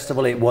Sundance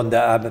Festival. It won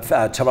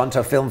the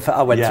Toronto Film Festival.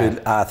 I went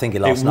to. I think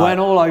it last night. It went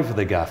all over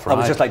the gaff. Right? I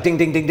was just like ding,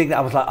 ding, ding, ding.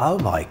 I was like, oh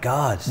my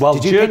god. Well,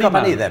 did you pick up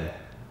any of them?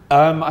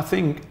 I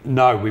think,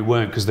 no, we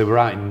weren't, because they were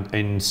out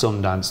in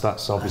Sundance.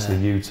 That's obviously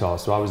Utah,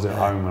 so I was at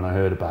home when I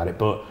heard about it.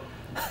 But,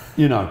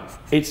 you know,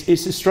 it's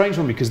a strange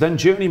one, because then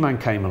Journeyman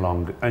came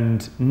along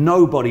and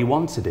nobody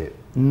wanted it.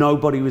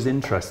 Nobody was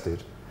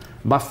interested.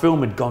 My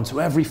film had gone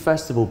to every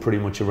festival pretty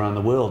much around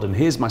the world, and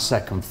here's my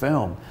second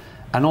film.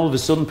 And all of a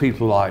sudden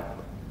people are like,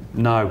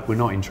 no, we're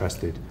not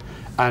interested.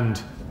 And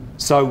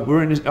so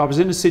I was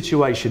in a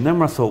situation then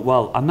where I thought,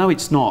 well, I know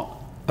it's not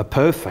a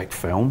perfect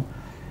film.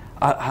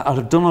 I'd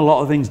have done a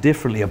lot of things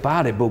differently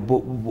about it, but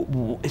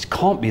it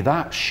can't be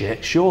that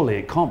shit, surely.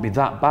 It can't be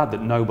that bad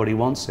that nobody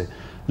wants it.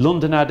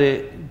 London had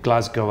it,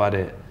 Glasgow had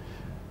it.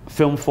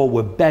 Film 4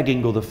 were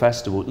begging other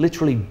festivals,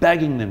 literally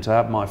begging them to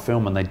have my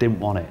film, and they didn't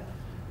want it.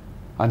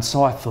 And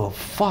so I thought,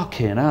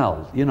 fucking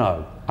hell, you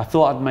know, I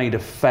thought I'd made a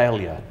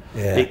failure.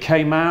 Yeah. It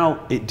came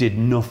out, it did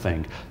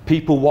nothing.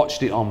 People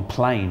watched it on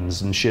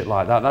planes and shit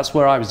like that. That's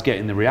where I was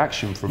getting the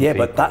reaction from people.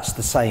 But that's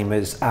the same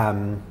as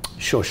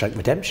Shawshank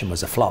Redemption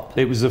was a flop.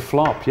 It was a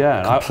flop,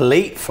 yeah.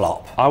 Complete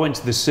flop. I went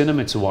to the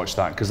cinema to watch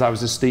that because I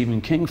was a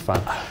Stephen King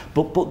fan.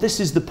 But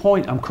this is the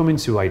point I'm coming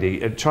to,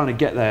 Adee, trying to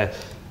get there,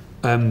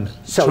 trying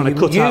to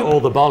cut out all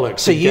the bollocks.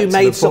 So you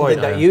made something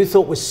that you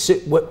thought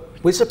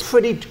was a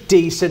pretty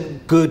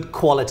decent, good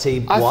quality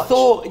watch. I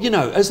thought, you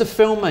know, as a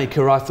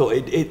filmmaker, I thought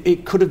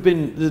it could have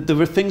been, there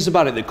were things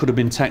about it that could have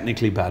been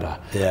technically better.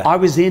 Yeah. I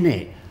was in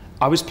it.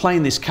 I was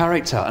playing this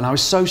character, and I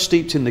was so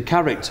steeped in the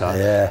character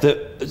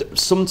that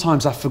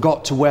sometimes I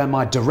forgot to wear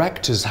my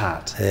director's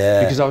hat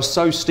because I was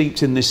so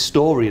steeped in this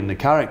story and the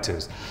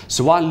characters.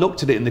 So I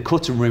looked at it in the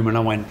cutting room and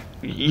I went,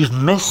 you've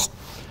missed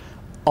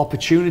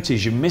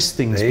opportunities, you missed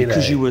things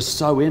because you were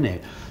so in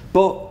it.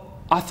 But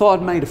I thought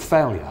I'd made a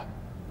failure.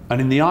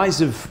 And in the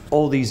eyes of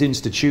all these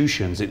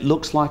institutions, it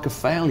looks like a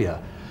failure.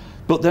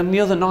 But then the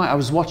other night I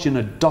was watching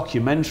a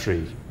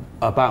documentary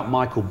about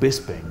Michael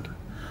Bisping.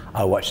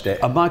 I watched it.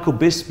 And Michael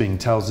Bisping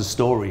tells the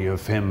story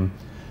of him.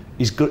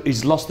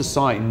 He's lost the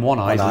sight in one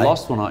eye. He's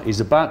lost one eye. He's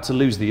about to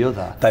lose the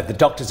other. The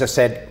doctors have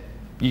said,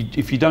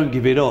 if you don't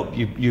give it up,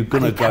 you're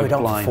going to go blind. He carried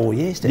on for 4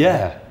 years, didn't he?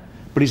 Yeah,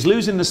 but he's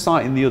losing the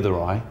sight in the other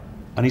eye,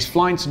 and he's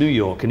flying to New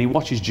York, and he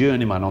watches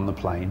Journeyman on the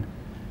plane.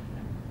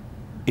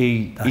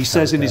 He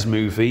says in his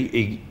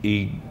movie,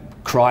 he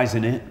cries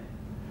in it.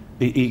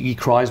 He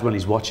cries when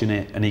he's watching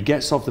it, and he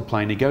gets off the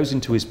plane. He goes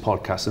into his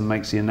podcast and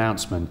makes the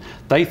announcement.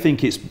 They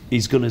think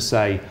he's going to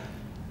say,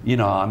 you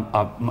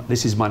know,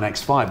 this is my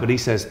next fight, but he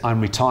says,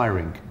 I'm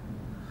retiring.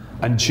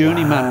 And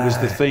Journeyman was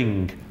the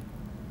thing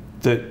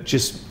that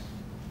just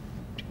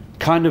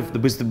kind of,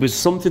 there was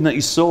something that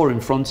he saw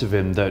in front of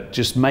him that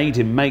just made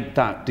him make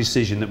that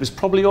decision that was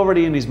probably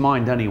already in his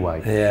mind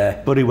anyway.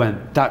 Yeah. But he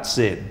went, that's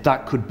it,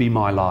 that could be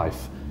my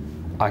life.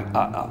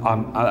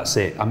 That's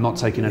it, I'm not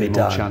taking any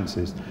more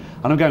chances.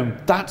 And I'm going,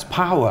 that's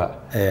power.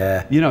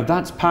 Yeah. You know,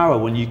 that's power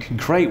when you can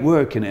create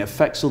work and it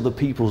affects other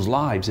people's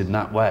lives in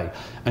that way.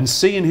 And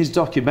seeing his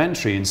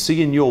documentary and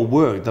seeing your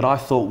work that I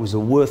thought was a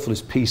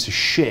worthless piece of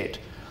shit,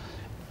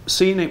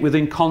 seeing it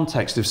within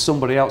context of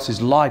somebody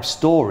else's life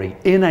story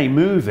in a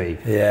movie,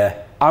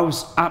 I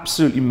was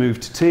absolutely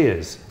moved to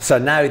tears. So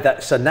even I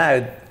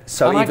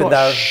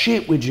got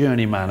shit with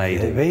Journeyman,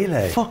 Adee.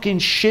 Really? Fucking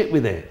shit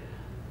with it.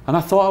 And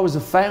I thought I was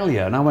a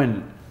failure. And I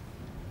went,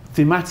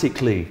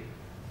 thematically,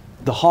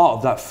 the heart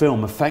of that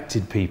film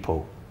affected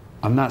people,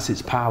 and that's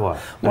its power.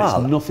 Well,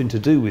 it's nothing to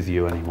do with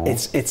you anymore.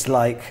 It's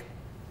like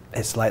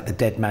the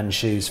Dead Man's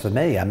Shoes for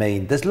me. I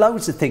mean, there's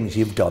loads of things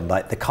you've done,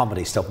 like the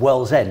comedy stuff.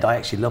 World's End. I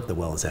actually love the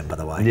World's End, by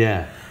the way.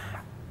 Yeah.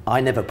 I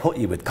never put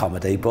you with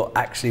comedy, but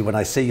actually, when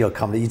I see your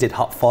comedy, you did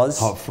Hot Fuzz.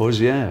 Hot Fuzz,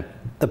 yeah.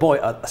 The boy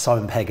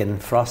Simon Pegg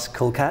and Frost,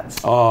 Cool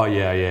Cats. Oh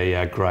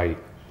yeah, great.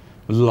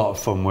 A lot of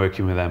fun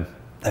working with them.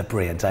 They're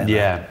brilliant, aren't they?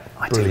 Yeah.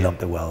 I do love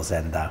the World's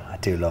End, though. I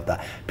do love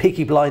that.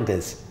 Peaky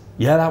Blinders.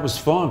 Yeah, that was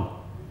fun.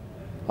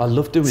 I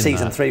love doing that.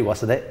 Season 3,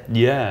 wasn't it?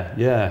 Yeah.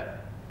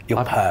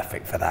 You're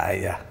perfect for that,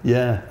 ain't you?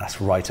 Yeah. That's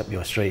right up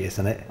your street,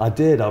 isn't it? I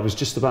did. I was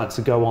just about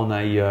to go on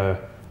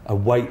a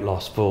weight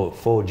loss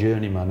for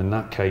Journeyman, and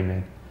that came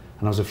in.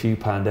 And I was a few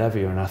pounds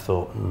heavier, and I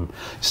thought,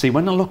 See,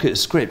 when I look at the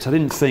script, I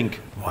didn't think,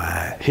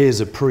 wow,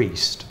 here's a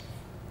priest.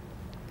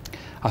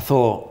 I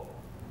thought,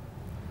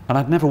 and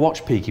I'd never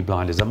watched Peaky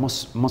Blinders, I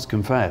must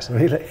confess.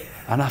 Really?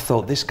 And I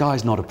thought, this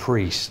guy's not a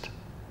priest.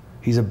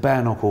 He's a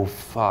bare-knuckle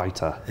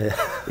fighter. Yeah.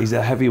 He's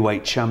a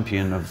heavyweight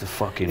champion of the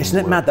fucking Isn't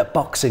it world. mad that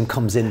boxing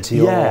comes into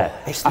your... Yeah,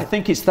 I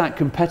think it's that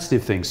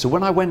competitive thing. So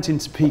when I went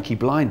into Peaky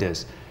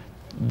Blinders,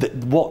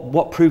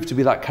 what proved to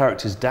be that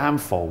character's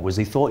downfall was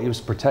he thought he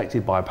was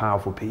protected by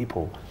powerful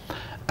people,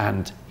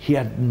 and he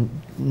had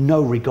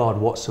no regard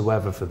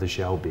whatsoever for the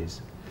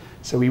Shelbys.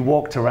 So he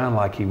walked around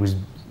like he was,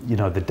 you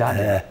know, the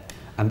daddy,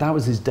 and that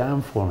was his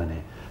downfall in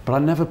it. But I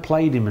never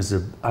played him as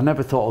I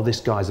never thought, oh,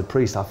 this guy's a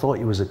priest. I thought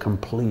he was a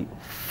complete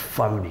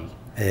phony.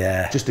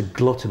 Yeah. Just a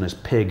gluttonous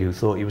pig who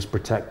thought he was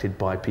protected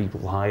by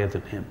people higher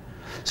than him.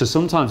 So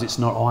sometimes it's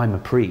not, oh, I'm a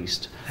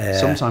priest. Yeah.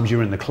 Sometimes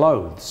you're in the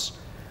clothes,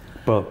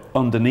 but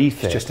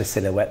underneath it's just a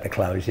silhouette, the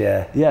clothes,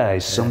 yeah. Yeah,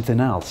 it's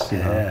something else, you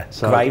know. Yeah.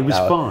 So great, it was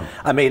fun.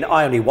 I mean,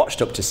 I only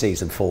watched up to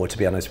season 4, to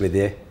be honest with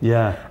you.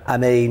 Yeah. I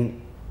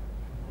mean,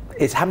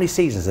 how many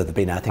seasons have there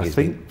been? I think it's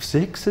been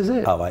 6, is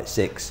it? Oh, right,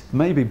 6.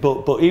 Maybe,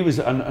 but he was,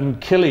 and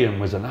Killian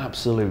was an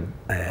absolute,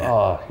 he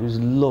was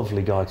a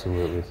lovely guy to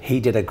work with. He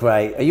did a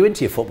great, are you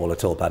into your football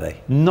at all, Paddy?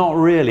 Not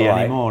really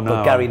anymore, no.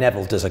 But Gary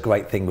Neville does a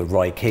great thing with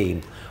Roy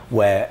Keane,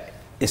 where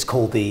it's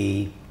called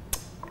he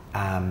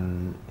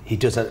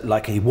does it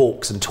like he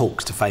walks and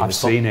talks to famous.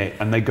 I've seen it,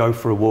 and they go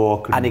for a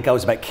walk. And he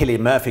goes about,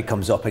 Cillian Murphy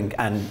comes up,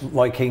 and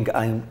Roy Keane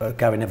and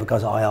Gary Neville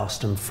goes, I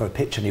asked him for a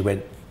picture, and he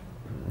went,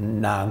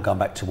 no, I'm going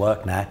back to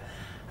work now.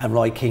 And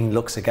Roy Keane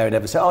looks at Gary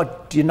Neville and said,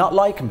 oh, do you not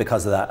like him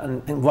because of that?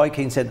 And Roy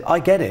Keane said, I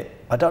get it.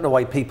 I don't know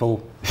why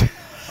people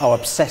are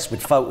obsessed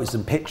with photos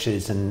and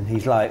pictures. And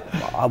he's like,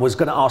 I was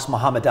going to ask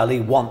Muhammad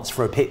Ali once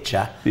for a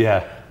picture.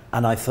 Yeah.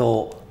 And I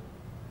thought,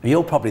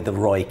 you're probably the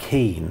Roy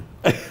Keane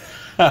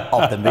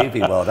of the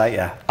movie world, ain't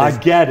you? I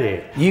get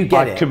it. You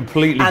get it. I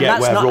completely get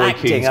where Roy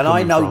Keane's coming from. And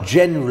I know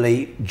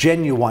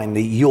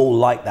genuinely you're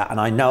like that. And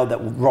I know that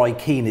Roy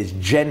Keane is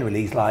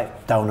generally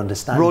like, don't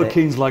understand it. Roy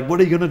Keane's like, what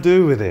are you going to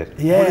do with it?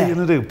 Yeah. What are you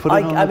going to do? Put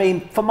it on I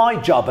mean, for my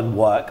job and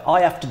work,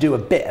 I have to do a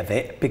bit of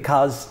it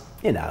because,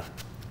 you know.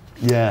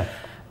 Yeah.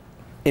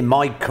 In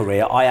my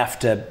career, I have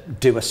to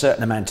do a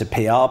certain amount of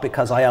PR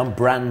because I own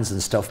brands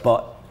and stuff,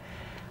 but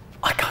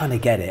I kind of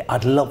get it.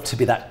 I'd love to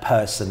be that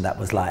person that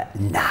was like,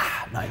 nah,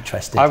 not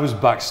interested. I was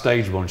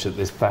backstage once at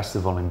this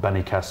festival in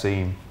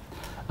Benicassim,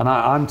 and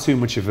I'm too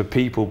much of a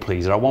people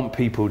pleaser. I want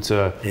people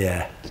to,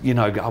 you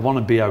know, I want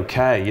to be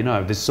okay. You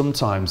know, there's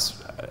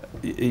sometimes,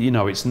 you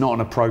know, it's not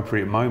an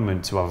appropriate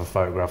moment to have a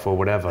photograph or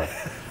whatever,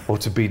 or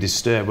to be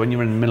disturbed. When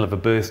you're in the middle of a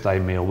birthday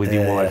meal with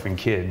your wife and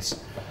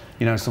kids,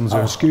 you know, someone's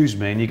going, excuse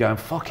me, and you go,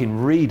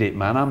 fucking read it,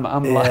 man. I'm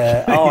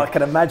like... Oh, I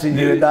can imagine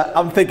you in that.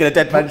 I'm thinking of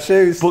Dead Man's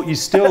Shoes. But you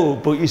still,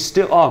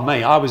 oh,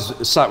 mate, I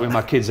was sat with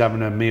my kids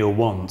having a meal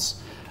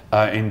once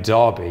in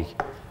Derby,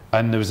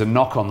 and there was a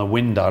knock on the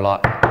window,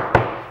 like,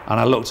 And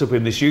I looked up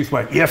and this youth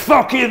went, "You're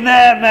fucking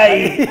there,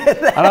 mate."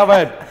 And I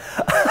went...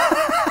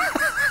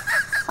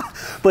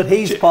 But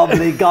he's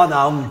probably gone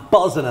home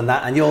buzzing and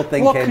that, and you're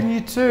thinking... What can you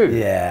do?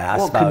 Yeah, I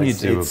What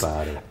suppose can you do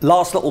about it?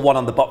 Last little one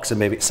on the boxer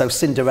movie. So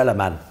Cinderella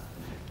Man.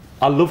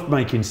 I loved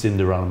making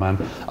Cinderella Man.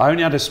 I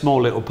only had a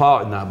small little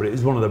part in that, but it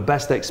was one of the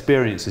best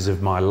experiences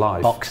of my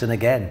life. Boxing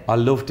again. I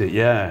loved it,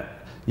 yeah.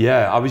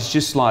 Yeah, I was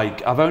just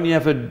like, I've only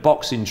ever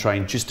boxing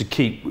trained just to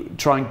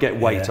try and get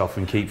weight off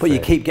and keep But fit. you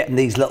keep getting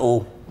these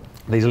little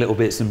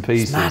bits and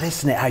pieces. It's mad,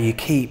 isn't it, how you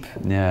keep...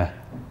 Yeah.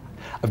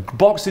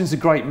 Boxing's a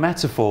great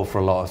metaphor for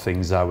a lot of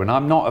things, though, and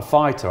I'm not a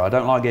fighter. I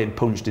don't like getting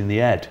punched in the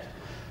head.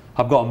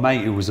 I've got a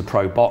mate who was a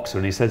pro boxer,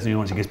 and he said to me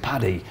once, he goes,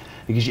 "Paddy,"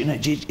 he goes, you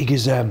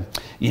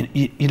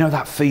know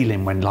that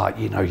feeling when, like,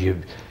 you know,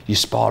 you're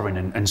sparring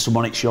and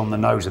someone hits you on the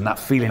nose, and that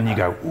feeling you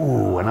go,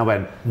 "Ooh," and I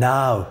went,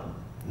 No,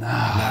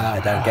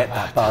 I don't get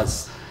that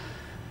buzz.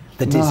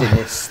 The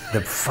dizziness,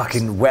 the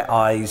fucking wet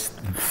eyes,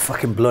 the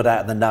fucking blood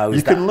out of the nose.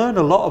 You can learn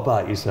a lot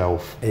about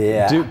yourself.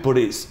 Yeah. But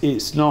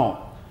it's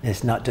not.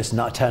 It's not just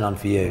not a turn on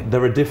for you.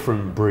 They're a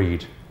different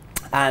breed.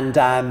 And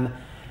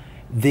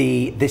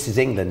This Is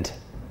England.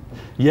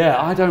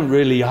 Yeah, I don't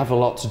really have a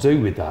lot to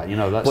do with that. You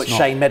know, that's But not...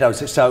 Shane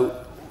Meadows.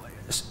 So,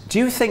 do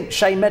you think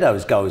Shane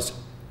Meadows goes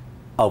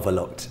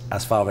overlooked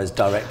as far as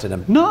directing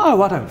them?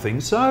 No, I don't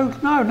think so.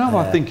 No. Yeah.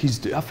 I think he's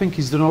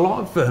done a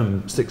lot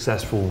of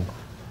successful.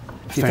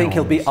 Do you think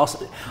he'll be?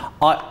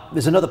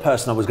 There's another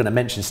person I was going to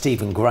mention,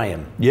 Stephen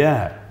Graham.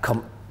 Yeah.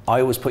 I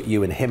always put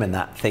you and him in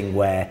that thing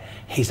where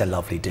he's a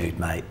lovely dude,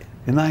 mate.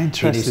 Isn't that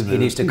interesting? He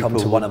needs to come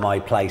to one of my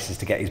places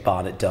to get his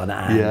barnet done,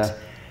 and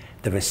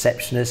the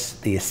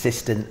receptionists, the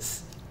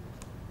assistants,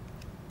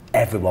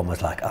 everyone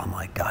was like, "Oh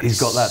my God, he's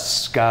got that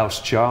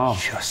Scouse charm."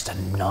 Just a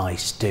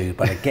nice dude.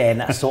 But again,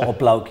 that sort of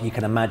bloke you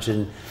can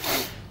imagine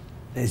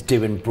is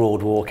doing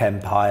Broadwalk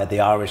Empire,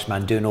 The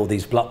Irishman, doing all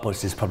these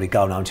blockbusters, probably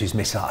going on to his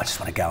missus. I just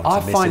want to go on to I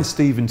missus. find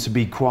Stephen to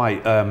be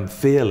quite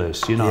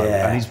fearless, you know,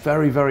 and he's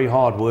very, very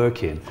hard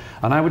working.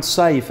 And I would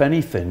say, if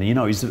anything, you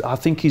know, I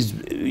think he's,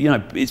 you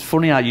know, it's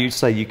funny how you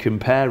say you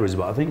compare us,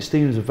 but I think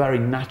Stephen's a very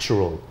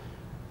natural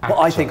actor.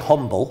 Well, I think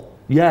humble.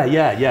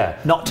 Yeah.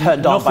 Not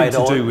turned on by it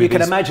all. You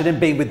can imagine him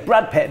being with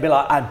Brad Pitt and be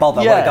like, "I'd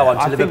bother, I want to go on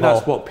to Liverpool." I think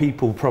that's what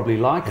people probably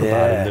like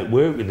about him, that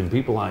work with him.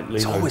 People like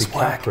Leonardo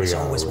DiCaprio. It's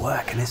always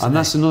working, isn't it? And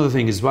that's another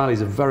thing as well,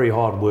 he's a very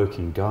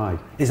hard-working guy.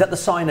 Is that the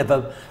sign of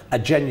a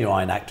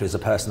genuine actor, as a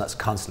person that's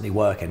constantly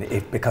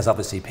working? Because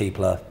obviously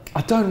people are...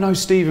 I don't know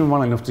Stephen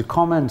well enough to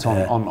comment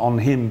on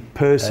him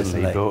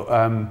personally, but...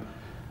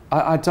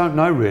 I don't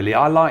know really.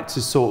 I like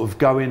to sort of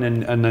go in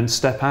and then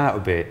step out a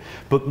bit.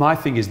 But my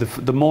thing is,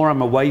 the more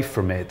I'm away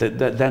from it,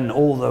 then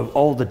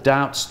all the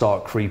doubts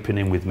start creeping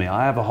in with me.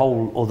 I have a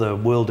whole other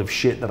world of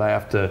shit that I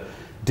have to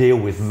deal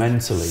with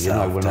mentally. You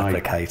know, when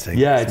deprecating.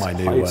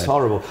 It's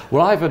horrible.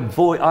 Well, I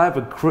have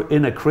an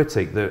inner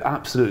critic that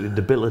absolutely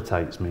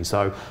debilitates me.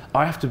 So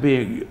I have to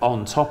be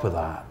on top of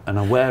that and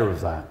aware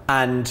of that.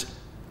 And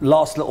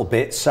last little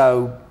bit.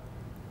 So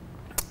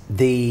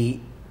the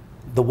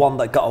one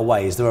that got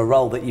away, is there a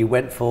role that you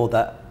went for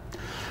that,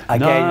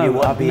 again, you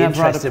wouldn't be interested in?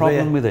 I've never had a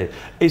problem with it.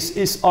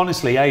 It's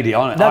honestly, Adee...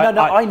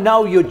 I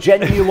know you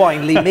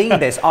genuinely mean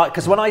this,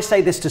 because when I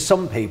say this to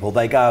some people,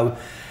 they go,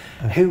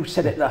 who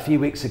said it a few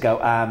weeks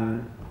ago?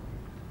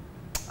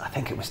 I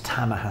think it was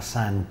Tamer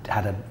Hassan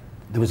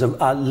there was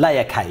a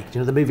Layer Cake. Do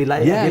you know the movie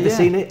Layer Cake? Have you ever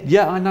seen it?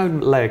 Yeah, I know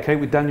Layer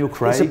Cake with Daniel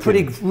Craig.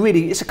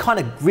 It's a kind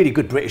of really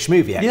good British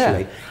movie,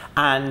 actually. Yeah.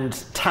 And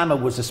Tamer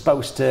was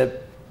supposed to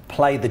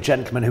play the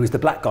gentleman who was the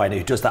black guy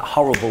who does that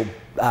horrible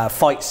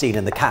fight scene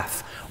in the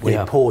calf where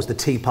he pours the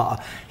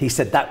teapot. He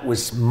said that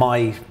was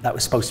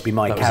supposed to be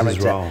my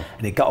character,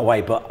 and it got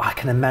away. But I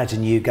can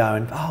imagine you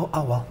going, oh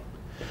well.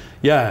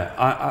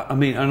 Yeah, I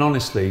mean, and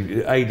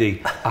honestly,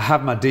 Adee, I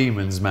have my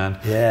demons, man.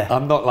 Yeah.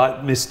 I'm not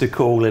like Mr.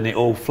 Cool and it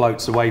all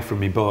floats away from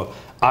me, but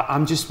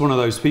I'm just one of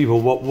those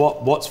people.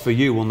 What's for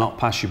you will not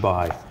pass you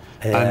by,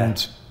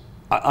 and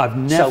I've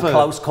never... So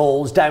close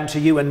calls down to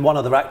you and one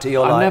other actor,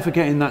 I never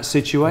get in that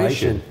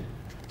situation.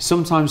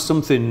 Sometimes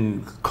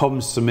something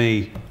comes to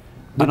me...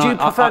 Would you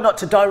prefer not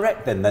to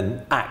direct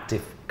than act?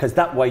 Because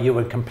that way you're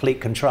in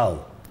complete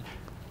control.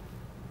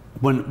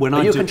 Are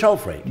you a control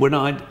freak?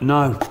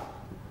 No.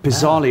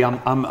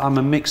 Bizarrely, I'm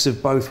a mix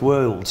of both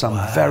worlds.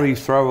 I'm very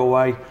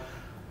throwaway.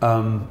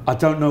 I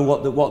don't know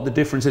what the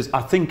difference is.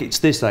 I think it's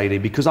this, Adee,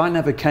 because I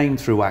never came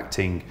through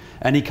acting,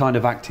 any kind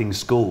of acting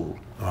school.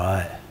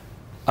 Right.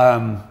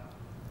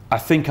 I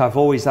think I've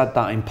always had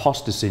that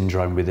imposter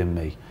syndrome within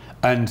me.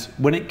 And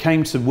when it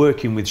came to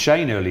working with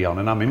Shane early on,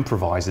 and I'm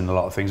improvising a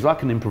lot of things, but I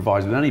can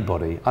improvise with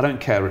anybody. I don't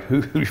care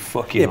who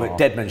fucking are. Yeah, but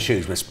Dead Man's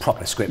Shoes was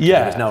proper scripted. Yeah.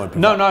 There was no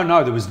improvisation.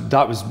 No.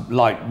 That was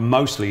like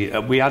mostly,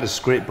 we had a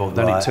script, but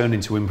then it turned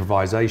into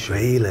improvisation.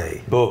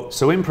 Really?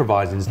 So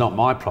improvising is not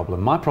my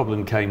problem. My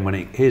problem came when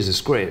here's a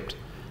script,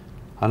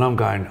 and I'm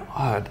going,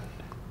 I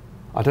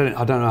don't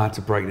know how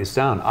to break this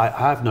down. I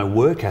have no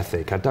work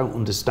ethic. I don't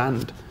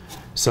understand.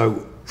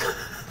 So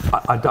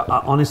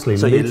I honestly,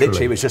 so you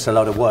literally, it was just a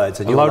load of words.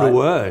 And a load of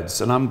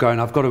words, and I'm going,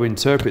 I've got to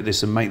interpret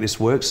this and make this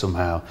work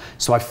somehow.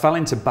 So I fell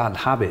into bad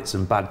habits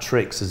and bad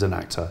tricks as an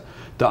actor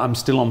that I'm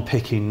still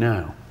unpicking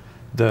now.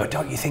 But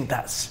don't you think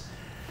that's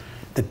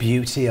the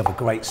beauty of a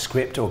great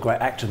script or a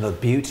great actor, and the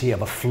beauty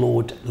of a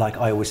flawed, like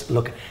I always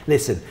look,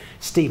 listen,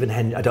 Stephen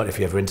Hendry, I don't know if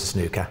you're ever into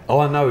snooker. Oh,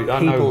 I know.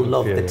 People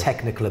love the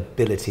technical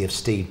ability of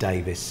Steve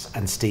Davis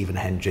and Stephen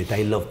Hendry.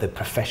 They love the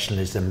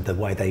professionalism, the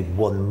way they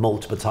won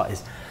multiple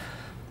titles.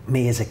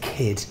 Me as a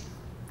kid,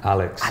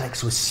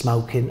 Alex was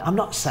smoking. I'm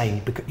not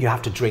saying because you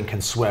have to drink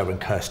and swear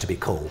and curse to be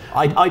cool.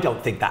 I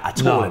don't think that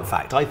at all, in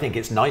fact. I think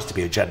it's nice to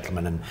be a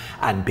gentleman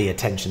and be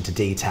attention to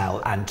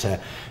detail and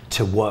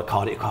to work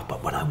hard at your craft.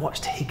 But when I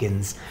watched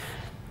Higgins,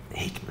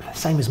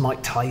 same as Mike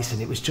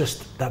Tyson, it was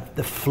just that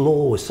the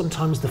flaws,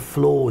 sometimes the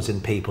flaws in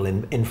people,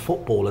 in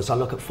footballers. I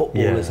look at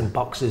footballers and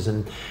boxers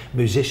and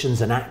musicians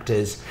and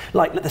actors,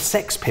 like the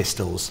Sex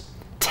Pistols,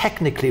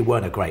 technically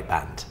weren't a great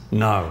band.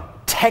 No.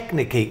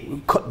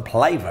 Technically couldn't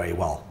play very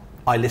well.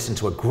 I listened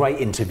to a great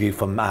interview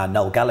from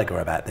Noel Gallagher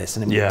about this,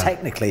 and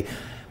technically,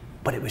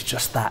 but it was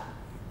just that.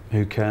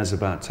 Who cares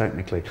about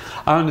technically?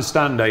 I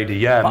understand, Adee,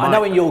 yeah. But I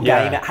know in your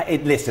game,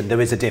 listen, there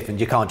is a difference.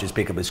 You can't just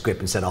pick up a script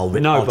and say, No,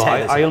 but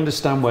I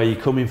understand where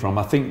you're coming from.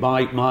 I think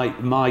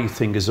my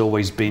thing has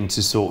always been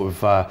to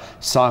sort of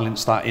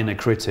silence that inner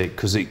critic,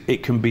 because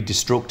it can be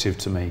destructive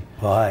to me.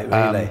 Right,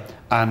 really?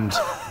 And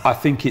I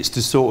think it's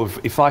to sort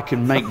of, if I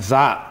can make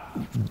that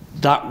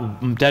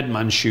Dead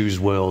Man's Shoes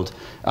world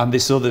and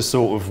this other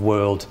sort of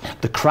world,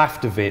 the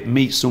craft of it,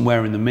 meet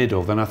somewhere in the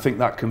middle, then I think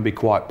that can be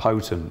quite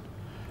potent,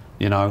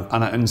 you know.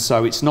 And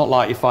so it's not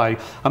like if I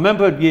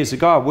remember years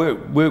ago I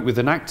worked with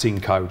an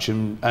acting coach,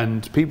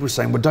 and people were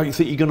saying, well, don't you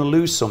think you're going to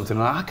lose something?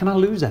 And how can I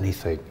lose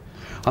anything?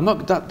 I'm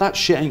not, that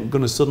shit ain't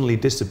going to suddenly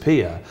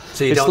disappear.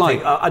 So you don't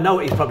think, I know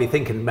what he's probably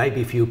thinking,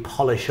 maybe if you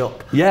polish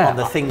up on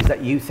the things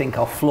that you think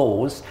are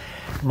flaws,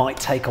 might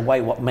take away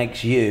what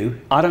makes you.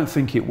 I don't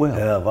think it will.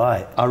 Yeah,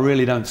 right. I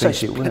really don't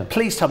think it will.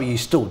 Please tell me you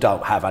still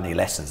don't have any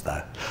lessons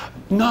though.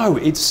 No,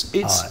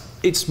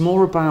 it's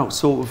more about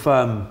sort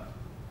of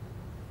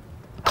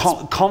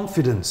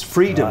confidence,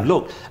 freedom. Right.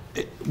 Look,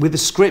 with the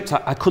script,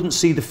 I couldn't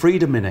see the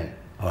freedom in it.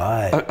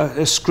 Right.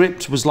 A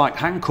script was like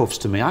handcuffs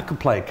to me. I can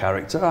play a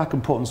character. I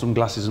can put on some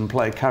glasses and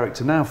play a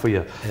character now for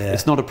you. Yeah.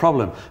 It's not a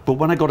problem. But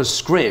when I got a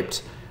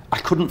script, I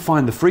couldn't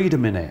find the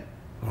freedom in it.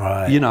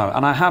 Right. You know,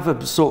 and I have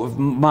a sort of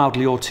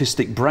mildly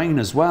autistic brain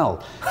as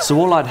well. So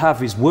all I'd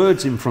have is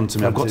words in front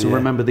of me. I've got to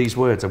remember these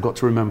words. I've got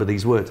to remember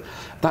these words.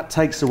 That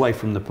takes away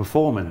from the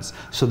performance.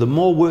 So the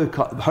more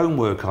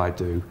homework I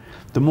do,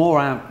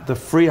 the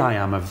free I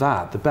am of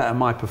that, the better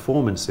my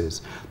performance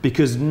is.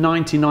 Because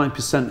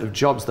 99% of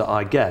jobs that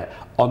I get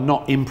are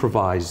not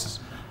improvised.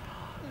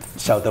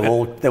 So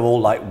they're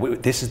all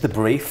like, this is the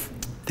brief.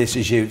 This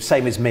is you.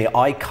 Same as me.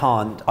 I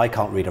can't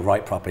read or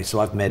write properly. So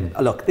I've made.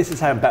 Look, this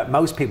is how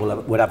most people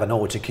would have an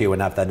auto cue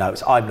and have their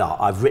notes. I'm not.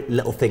 I've written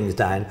little things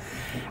down,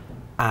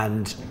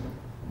 and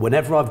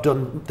whenever I've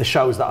done the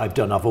shows that I've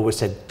done, I've always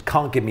said,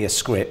 "Can't give me a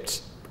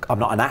script. I'm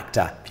not an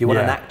actor. If you want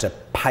an actor,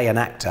 pay an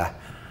actor.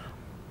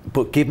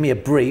 But give me a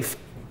brief,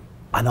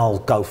 and I'll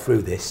go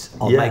through this.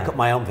 I'll make up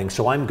my own thing."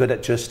 So I'm good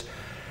at just.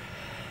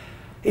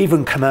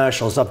 Even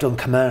commercials, I've done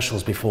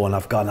commercials before and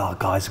I've gone, oh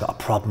guys, I've got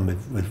a problem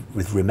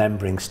with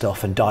remembering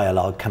stuff and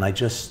dialogue. Can I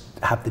just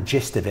have the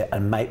gist of it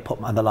and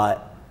and they're like,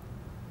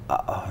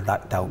 oh,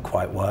 that don't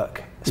quite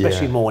work.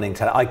 Especially morning.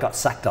 I got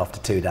sacked after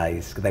 2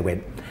 days. They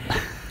went,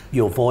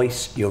 your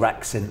voice, your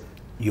accent,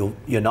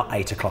 you're not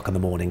 8 o'clock in the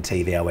morning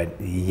TV. I went,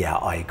 yeah,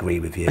 I agree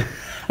with you.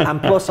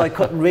 And plus I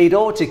couldn't read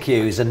auto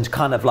cues and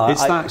kind of like...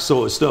 It's that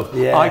sort of stuff.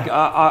 Yeah.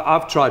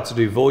 I've tried to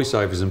do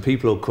voiceovers and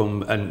people will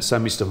come and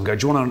send me stuff and go,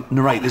 do you want to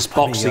narrate this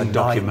boxing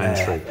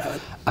documentary?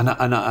 And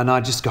I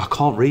just go, I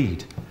can't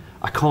read.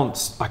 I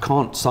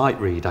can't sight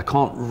read. I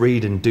can't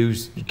read and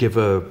give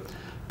a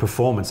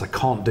performance. I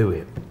can't do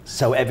it.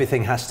 So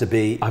everything has to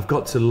be... I've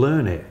got to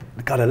learn it.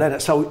 I've got to learn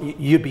it. So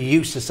you'd be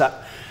used to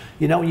that.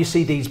 You know, when you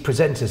see these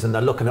presenters and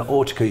they're looking at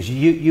autocues,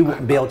 you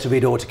wouldn't be able to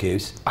read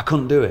autocues. I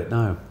couldn't do it,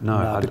 no.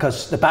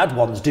 Because the bad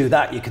ones do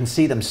that. You can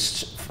see them,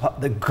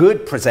 the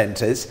good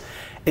presenters,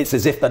 it's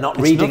as if they're not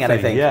reading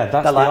anything. Yeah,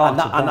 that's the art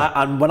of that.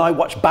 And when I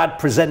watch bad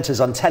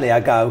presenters on telly,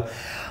 I go,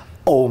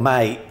 oh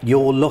mate,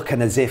 you're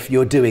looking as if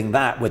you're doing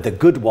that, where the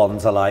good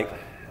ones are like...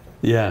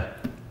 Yeah.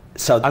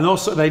 So, and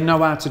also they know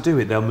how to do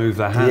it. They'll move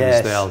their hands,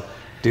 yes.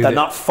 They're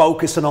not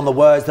focusing on the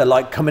words, they're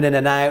like coming in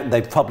and out, and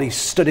they've probably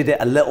studied it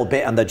a little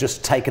bit and they're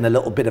just taking a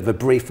little bit of a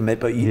brief from it,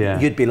 but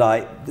you'd be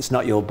like, it's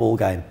not your ball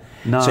game.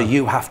 No. So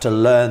you have to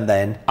learn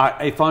then.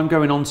 If I'm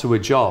going on to a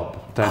job,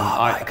 then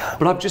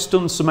but I've just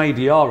done some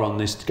ADR on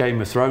this Game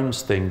of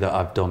Thrones thing that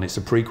I've done. It's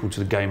a prequel to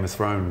the Game of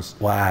Thrones.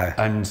 Wow.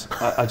 And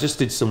I just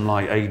did some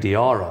like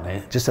ADR on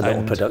it. Just a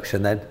little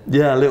production then.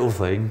 Yeah, a little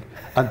thing.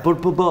 And, but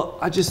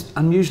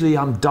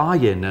I'm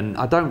dying, and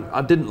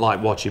I didn't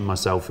like watching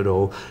myself at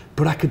all,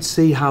 but I could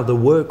see how the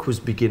work was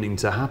beginning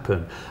to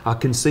happen. I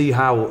can see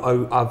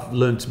how I've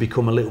learned to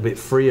become a little bit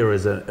freer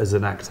as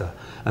an actor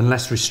and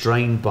less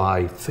restrained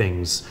by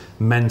things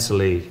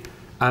mentally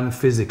and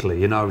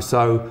physically, you know.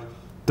 So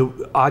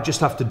I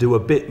just have to do a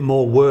bit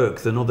more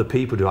work than other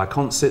people do. I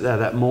can't sit there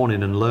that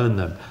morning and learn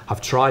them.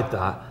 I've tried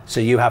that. So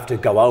you have to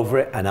go over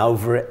it and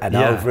over it and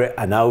over it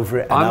and over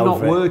it and I'm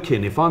over not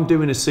working. If I'm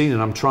doing a scene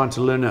and I'm trying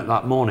to learn it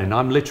that morning,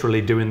 I'm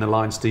literally doing the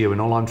lines to you, and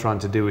all I'm trying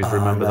to do is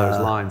remember those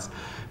lines.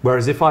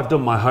 Whereas if I've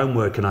done my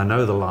homework and I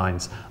know the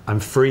lines, I'm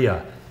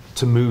freer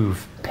to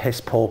move.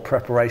 Piss poor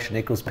preparation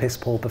equals piss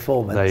poor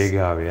performance. There you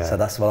go, yeah. So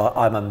that's what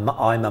I'm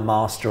a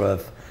master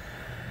of.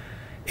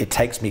 It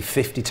takes me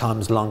 50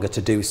 times longer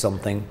to do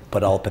something,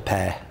 but I'll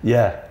prepare.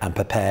 Yeah. And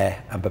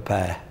prepare and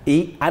prepare.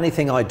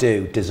 Anything I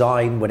do,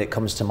 design, when it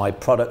comes to my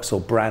products or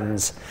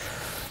brands,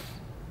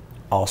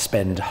 I'll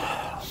spend,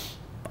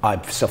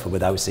 I suffer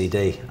with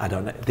OCD. I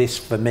don't know. This,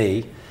 for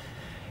me,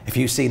 if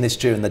you've seen this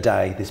during the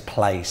day, this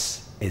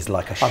place is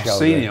like a show. I've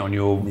seen it on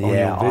your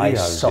videos. I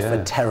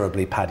suffered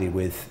terribly, Paddy,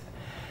 with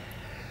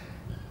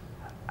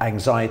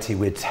anxiety,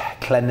 with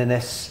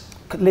cleanliness.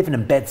 Living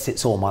in bed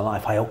sits all my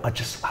life.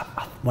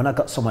 When I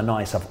got somewhere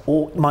nice,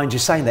 mind you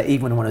saying that,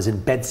 even when I was in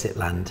bed sit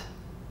land,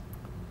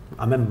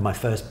 I remember my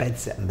first bed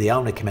sit, and the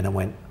owner came in and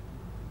went,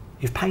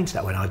 "You've painted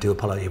that." When I do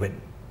apologise, he went,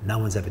 "No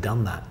one's ever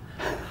done that."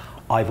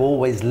 I've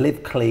always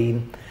lived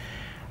clean.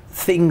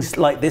 Things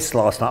like this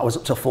last night, I was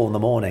up till 4 in the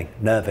morning,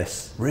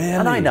 nervous. Really?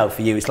 And I know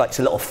for you, it's like, it's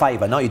a little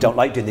favour. I know you don't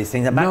like doing these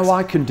things. And Max, no,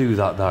 I can do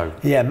that though.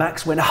 Yeah,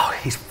 Max went, "Oh,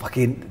 he's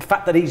fucking," the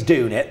fact that he's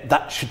doing it,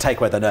 that should take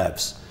away the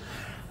nerves.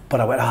 But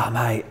I went, "Oh,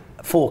 mate,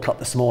 4 o'clock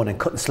this morning,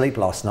 couldn't sleep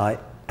last night,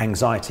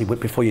 anxiety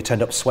before you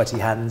turned up, sweaty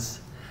hands."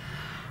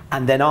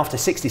 And then after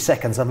 60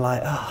 seconds, I'm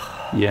like,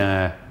 "Oh."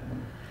 Yeah,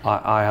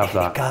 I have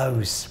that. It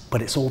goes,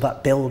 but it's all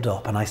that build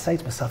up. And I say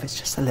to myself, it's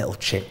just a little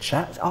chit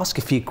chat. Ask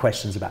a few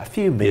questions about a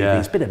few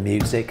movies, bit of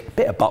music,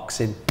 bit of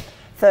boxing,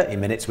 30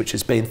 minutes, which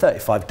has been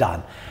 35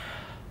 done.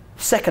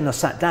 Second I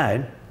sat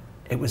down,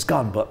 it was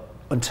gone. But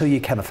until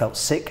you came, I felt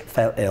sick,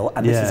 felt ill.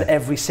 And this is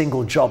every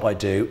single job I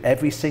do,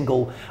 every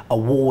single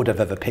award I've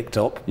ever picked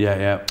up.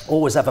 Yeah.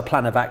 Always have a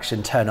plan of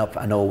action, turn up,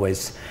 and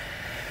always.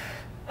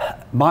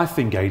 My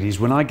thing, Adee, is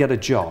when I get a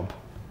job,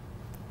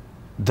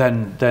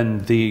 then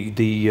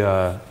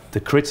the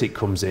critic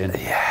comes in,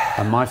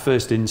 and my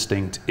first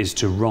instinct is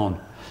to run.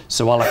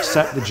 So I'll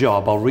accept the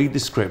job, I'll read the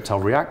script, I'll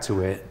react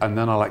to it, and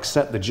then I'll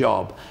accept the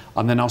job,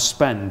 and then I'll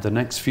spend the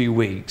next few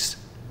weeks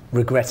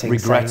regretting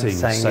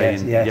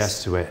saying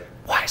yes to it.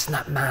 Why isn't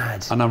that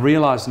mad? And I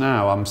realise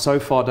now, I'm so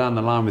far down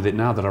the line with it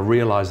now, that I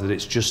realise that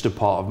it's just a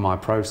part of my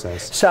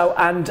process. So,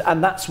 and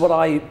that's what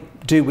I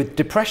do with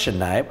depression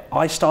now.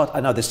 I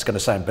know this is going to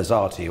sound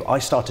bizarre to you, I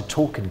started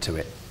talking to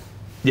it.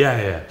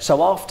 Yeah.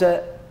 So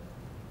after,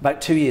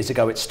 about 2 years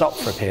ago, it stopped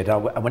for a period,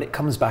 and when it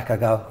comes back, I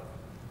go,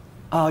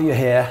 "Oh, you're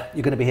here,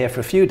 you're going to be here for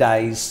a few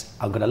days,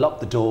 I'm going to lock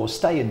the doors,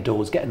 stay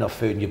indoors, get enough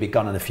food, and you'll be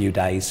gone in a few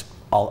days."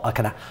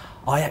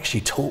 I actually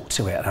talk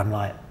to it, and I'm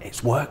like,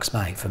 it works,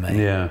 mate, for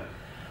me. Yeah.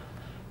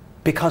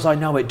 Because I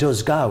know it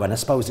does go, and I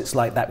suppose it's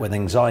like that with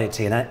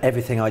anxiety and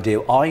everything I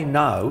do. I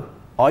know,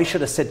 I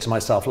should have said to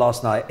myself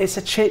last night, it's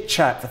a chit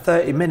chat for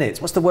 30 minutes.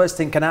 What's the worst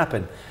thing can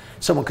happen?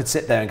 Someone could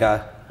sit there and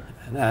go,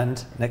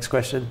 "And next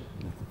question,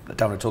 I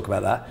don't want to talk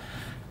about that."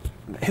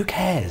 Who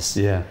cares?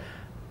 Yeah.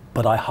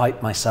 But I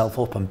hype myself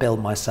up and build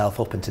myself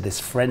up into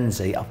this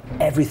frenzy of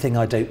everything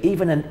I do,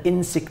 even an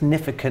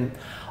insignificant,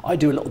 I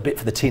do a little bit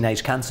for the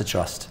Teenage Cancer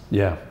Trust.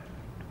 Yeah.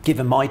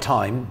 Given my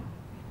time,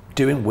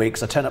 doing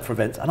wigs, I turn up for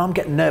events, and I'm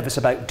getting nervous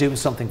about doing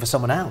something for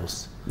someone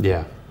else.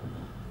 Yeah.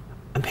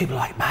 And people are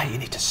like, "Mate, you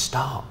need to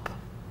stop."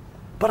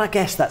 But I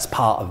guess that's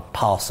part and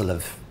parcel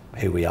of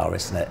who we are,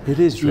 isn't it? It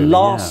is really,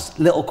 Last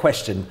little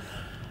question.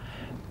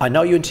 I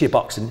know you're into your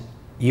boxing,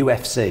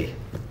 UFC.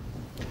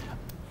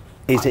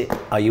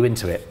 Are you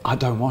into it? I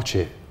don't watch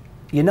it.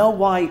 You know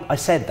why I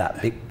said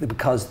that?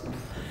 Because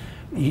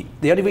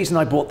the only reason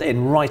I brought that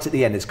in right at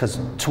the end is because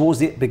towards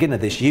the beginning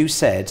of this, you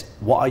said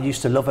what I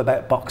used to love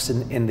about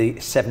boxing in the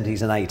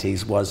 70s and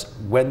 80s was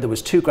when there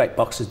was two great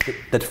boxers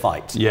that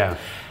fight. Yeah.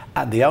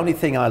 And the only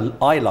thing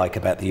I like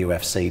about the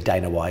UFC,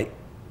 Dana White,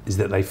 is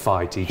that they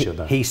fight each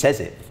other. He says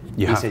it.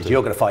 He says,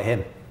 "You're going to fight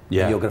him.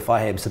 Yeah. You're going to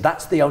fight him." So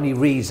that's the only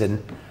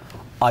reason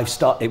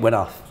it went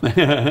off.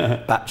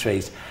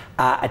 Batteries.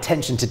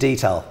 Attention to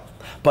detail.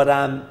 But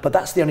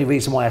that's the only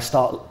reason why I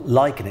start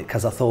liking it,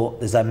 because I thought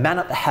there's a man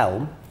at the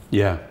helm.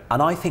 Yeah. And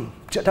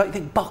don't you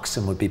think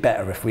boxing would be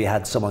better if we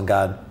had someone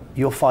going,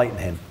 "You're fighting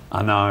him"?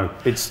 I know.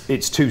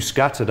 It's too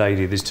scattered,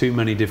 Adee. There's too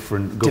many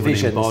different governing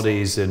divisions.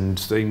 Bodies and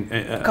things.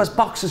 Because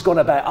boxing's gone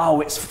about,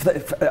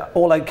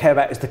 all I care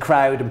about is the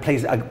crowd and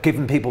please,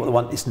 giving people what they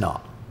want. It's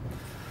not.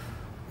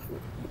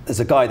 There's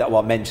a guy that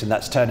I mentioned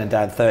that's turning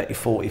down 30,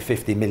 40,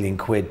 50 million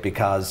quid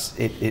because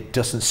it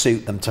doesn't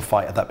suit them to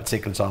fight at that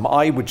particular time.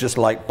 I would just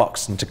like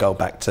boxing to go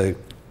back to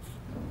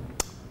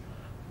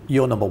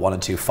your number 1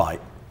 and 2 fight.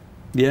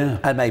 Yeah.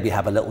 And maybe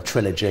have a little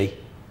trilogy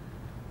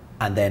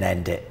and then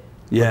end it.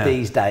 Yeah. But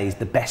these days,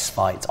 the best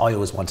fights, I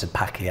always wanted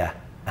Pacquiao.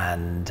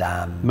 and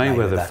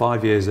Mayweather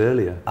 5 years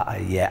earlier.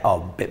 Yeah, a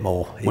bit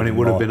more. When it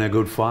would have been a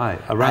good fight.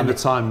 Around the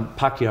time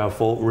Pacquiao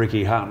fought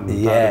Ricky Hatton, that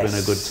would have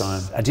been a good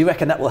time. And do you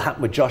reckon that will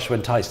happen with Joshua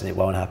and Tyson? It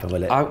won't happen,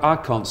 will it? I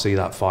can't see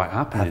that fight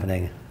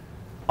happening.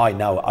 I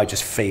know, I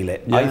just feel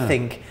it. Yeah. I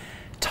think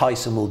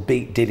Tyson will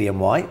beat Dillian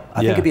White.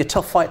 I think it'll be a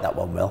tough fight, that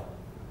one, Will.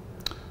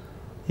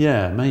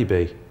 Yeah,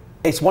 maybe.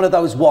 It's one of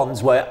those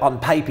ones where on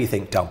paper you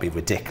think, don't be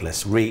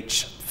ridiculous,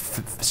 reach,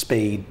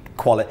 speed,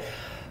 quality.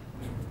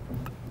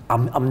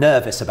 I'm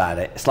nervous about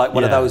it. It's like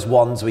one of those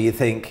ones where you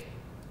think,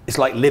 it's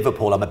like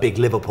Liverpool. I'm a big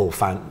Liverpool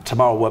fan.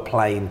 Tomorrow we're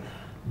playing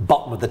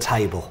bottom of the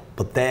table,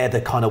 but they're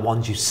the kind of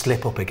ones you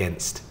slip up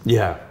against.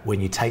 Yeah.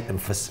 When you take them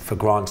for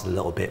granted a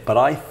little bit. But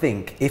I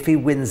think if he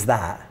wins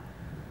that,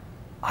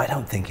 I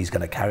don't think he's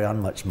going to carry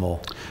on much more.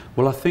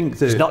 Well, I think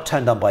that... He's not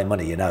turned on by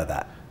money, you know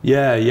that.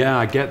 Yeah,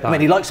 I get that. I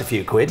mean, he likes a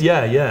few quid.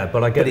 Yeah,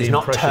 but I get But he's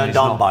not turned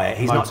on by it.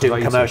 He's not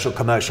doing commercial,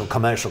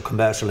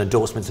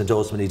 endorsement.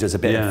 He does a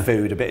bit of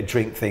food, a bit of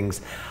drink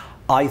things.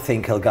 I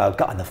think he'll go,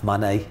 got enough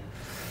money.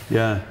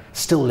 Yeah.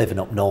 Still living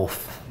up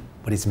north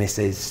with his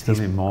missus. Still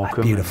in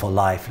Morecambe. Beautiful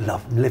life.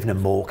 Living in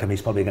Morecambe.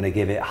 He's probably going to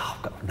give it,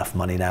 I've got enough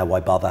money now,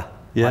 why bother?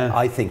 Yeah.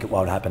 I think it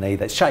won't happen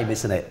either. It's a shame,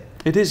 isn't it?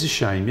 It is a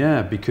shame,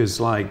 yeah, because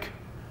like,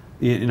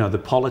 you know, the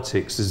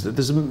politics,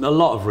 there's a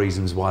lot of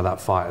reasons why that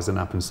fight hasn't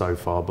happened so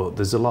far, but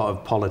there's a lot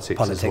of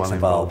politics as well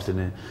involved in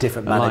it.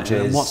 Different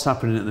managers. And what's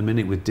happening at the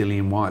minute with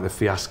Dillian White, the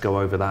fiasco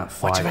over that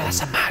fight.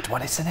 That's a mad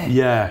one, isn't it?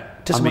 Yeah.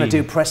 Doesn't want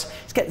to do press.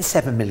 He's getting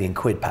 7 million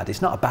quid, Paddy.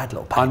 It's not a bad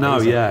little payday. I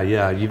know,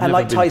 yeah. And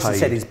like Tyson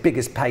said, his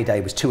biggest payday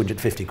was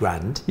 250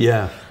 grand.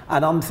 Yeah.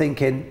 And I'm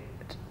thinking,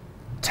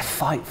 to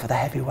fight for the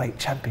heavyweight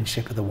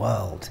championship of the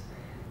world,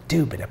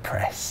 do a bit of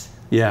press.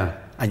 Yeah.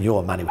 And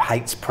you're a man who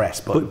hates press,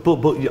 but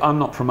I'm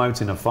not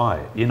promoting a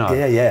fight, you know.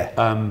 Yeah.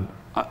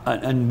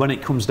 And when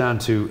it comes down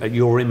to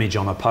your image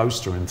on a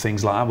poster and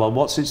things like that, well,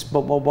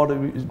 what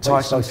are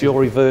Tyson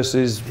Fury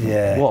versus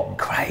what?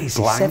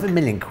 Crazy. Blank? 7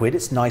 million quid.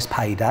 It's a nice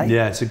payday.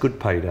 Yeah, it's a good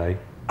payday.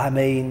 I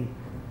mean,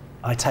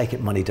 I take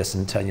it money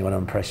doesn't turn you on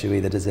and impress you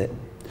either, does it?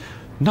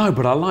 No,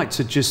 but I like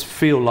to just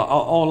feel like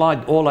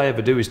all I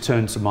ever do is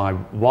turn to my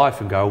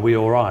wife and go, "Are we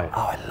all right?"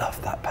 Oh, I love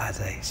that,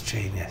 Paddy. It's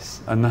genius.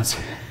 And that's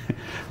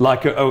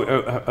like,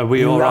 are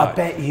we all right? I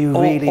bet you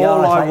really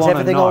are. Is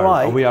everything all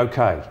right? Are we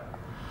okay?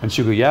 And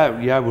she'll go,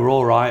 yeah, we're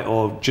all right.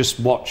 Or just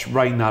watch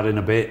Rain That in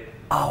a bit.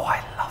 Oh,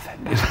 I love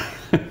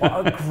it.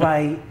 What a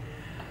great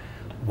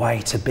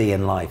way to be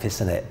in life,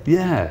 isn't it?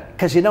 Yeah.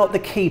 Because you know what the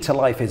key to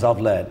life is, I've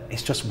learned?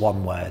 It's just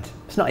one word.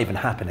 It's not even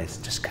happiness,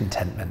 just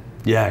contentment.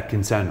 Yeah,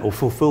 content or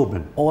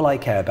fulfillment. All I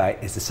care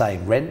about is the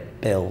same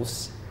rent,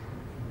 bills.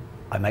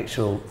 I make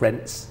sure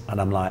rents, and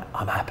I'm like,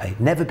 I'm happy.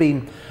 Never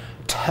been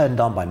turned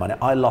on by money.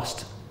 I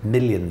lost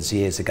millions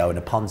years ago in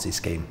a Ponzi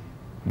scheme.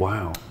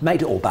 Wow.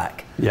 Made it all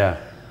back. Yeah.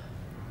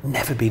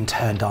 Never been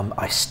turned on.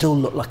 I still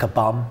look like a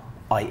bum.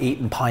 I eat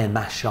in pie and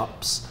mash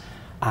shops.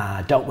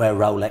 Don't wear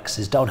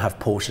Rolexes. Don't have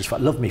Porsches. I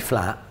love me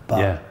flat,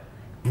 but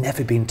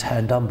never been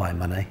turned on by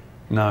money.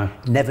 No.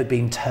 Never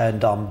been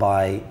turned on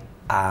by.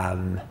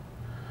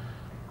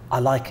 I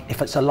like,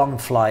 if it's a long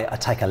flight, I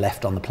take a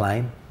left on the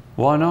plane.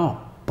 Why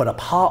not? But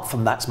apart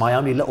from that's my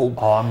only little.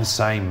 Oh, I'm the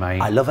same, mate.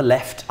 I love a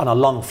left on a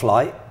long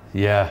flight.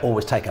 Yeah.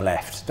 Always take a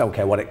left. Don't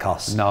care what it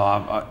costs.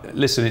 No,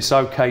 listen, it's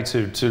okay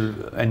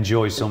to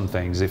enjoy some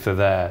things if they're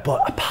there.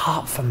 But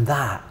apart from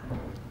that,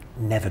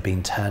 never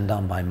been turned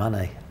on by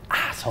money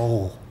at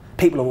all.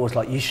 People are always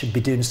like, you should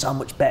be doing so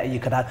much better. You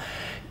could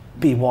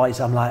be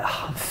wise. I'm like,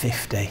 I'm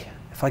 50.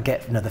 If I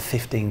get another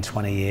 15,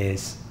 20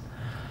 years,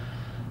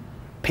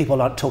 people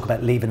like talk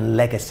about leaving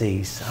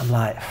legacies. I'm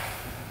like,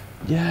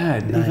 yeah,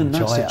 even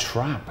that's a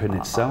trap in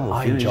itself.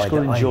 I enjoy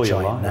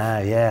it now.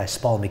 Yeah, I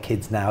spoil my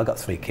kids now. I've got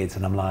 3 kids,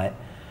 and I'm like,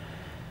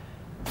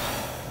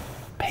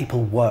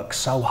 people work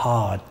so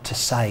hard to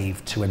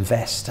save, to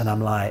invest, and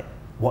I'm like,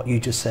 what you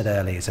just said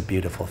earlier is a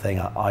beautiful thing.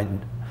 I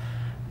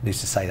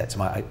used to say that to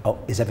my,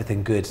 is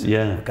everything good?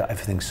 Yeah. I've got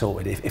everything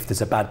sorted. If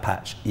there's a bad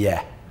patch,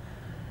 yeah.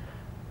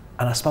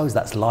 And I suppose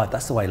that's life.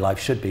 That's the way life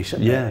should be,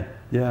 shouldn't it?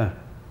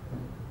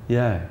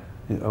 Yeah.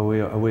 Are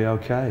we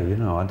okay? You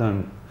know, I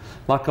don't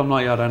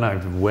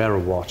know, wear a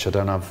watch. I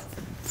don't have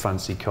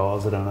fancy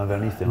cars. I don't have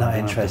anything. Not I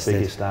don't interested. Have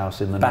the biggest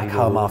house in the back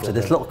neighbourhood. home after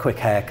this little quick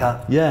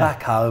haircut. Yeah.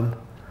 Back home.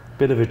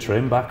 Bit of a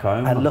trim back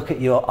home. And look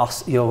at your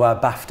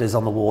BAFTAs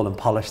on the wall and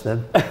polish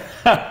them.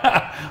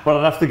 Well,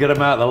 I'd have to get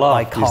them out of the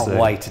loft. I can't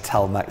wait to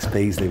tell Max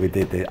Beasley we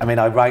did this. I mean,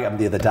 I rang him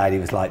the other day and he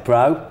was like,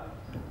 bro,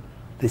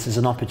 this is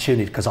an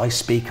opportunity because I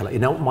speak a lot. You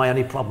know what my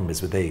only problem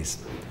is with these?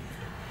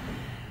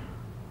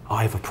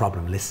 I have a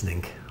problem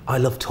listening. I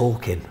love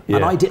talking. Yeah.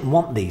 And I didn't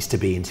want these to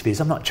be interviews.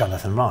 I'm not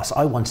Jonathan Ross.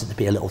 I wanted to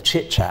be a little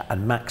chit chat.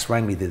 And Max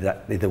rang me the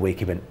other week.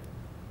 He went,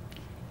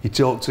 you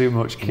talk too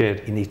much,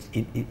 kid. You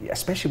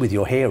especially with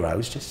your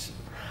heroes,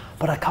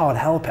 but I can't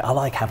help it. I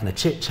like having a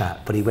chit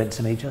chat. But he went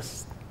to me,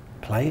 just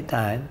play it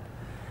down,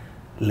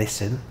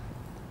 listen,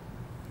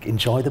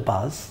 enjoy the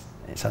buzz.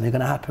 It's only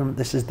going to happen.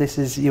 This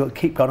is you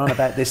keep going on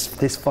about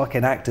this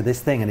fucking actor, this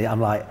thing, and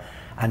I'm like,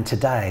 And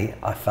today,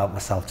 I felt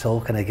myself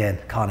talking again.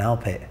 Can't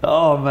help it.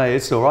 Oh, mate,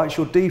 it's all right. It's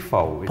your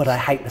default. But I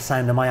hate the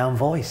sound of my own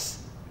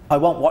voice. I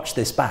won't watch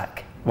this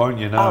back. Won't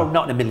you Oh, now?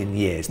 not in a million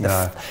years.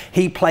 No.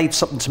 He played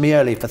something to me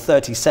earlier for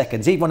 30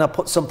 seconds. Even when I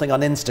put something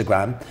on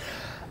Instagram,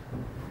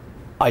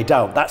 I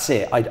don't. That's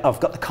it. I've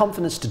got the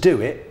confidence to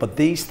do it, but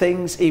these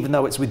things, even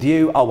though it's with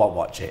you, I won't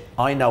watch it.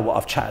 I know what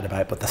I've chatted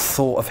about, but the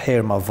thought of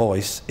hearing my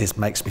voice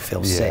makes me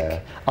feel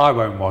sick. I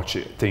won't watch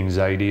things,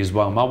 Adee, as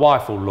well. My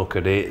wife will look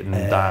at it and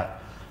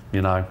that,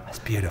 you know. That's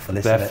beautiful,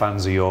 isn't they're it?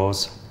 fans of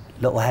yours.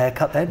 Little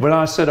haircut then? When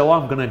I said, oh,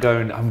 I'm going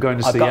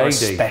to I've see got Adee. a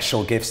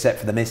special gift set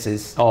for the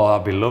missus. Oh,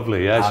 that'd be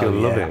lovely. Yeah, she'll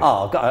love it.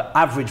 Oh, I've got an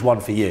average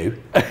one for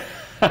you.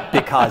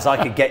 Because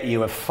I could get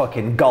you a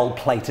fucking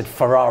gold-plated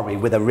Ferrari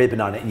with a ribbon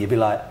on it and you'd be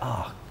like,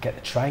 oh, get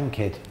the train,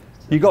 kid.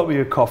 You got me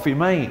a coffee,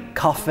 mate.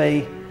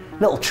 Coffee,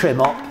 little trim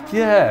up.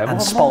 Yeah. And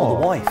spoil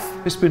the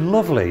wife. It's been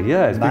lovely.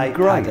 Yeah, it's been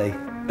great.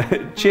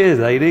 Paddy. Cheers,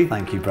 Adee.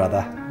 Thank you,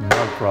 brother.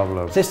 No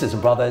problem. Sisters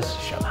and brothers,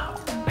 shout out.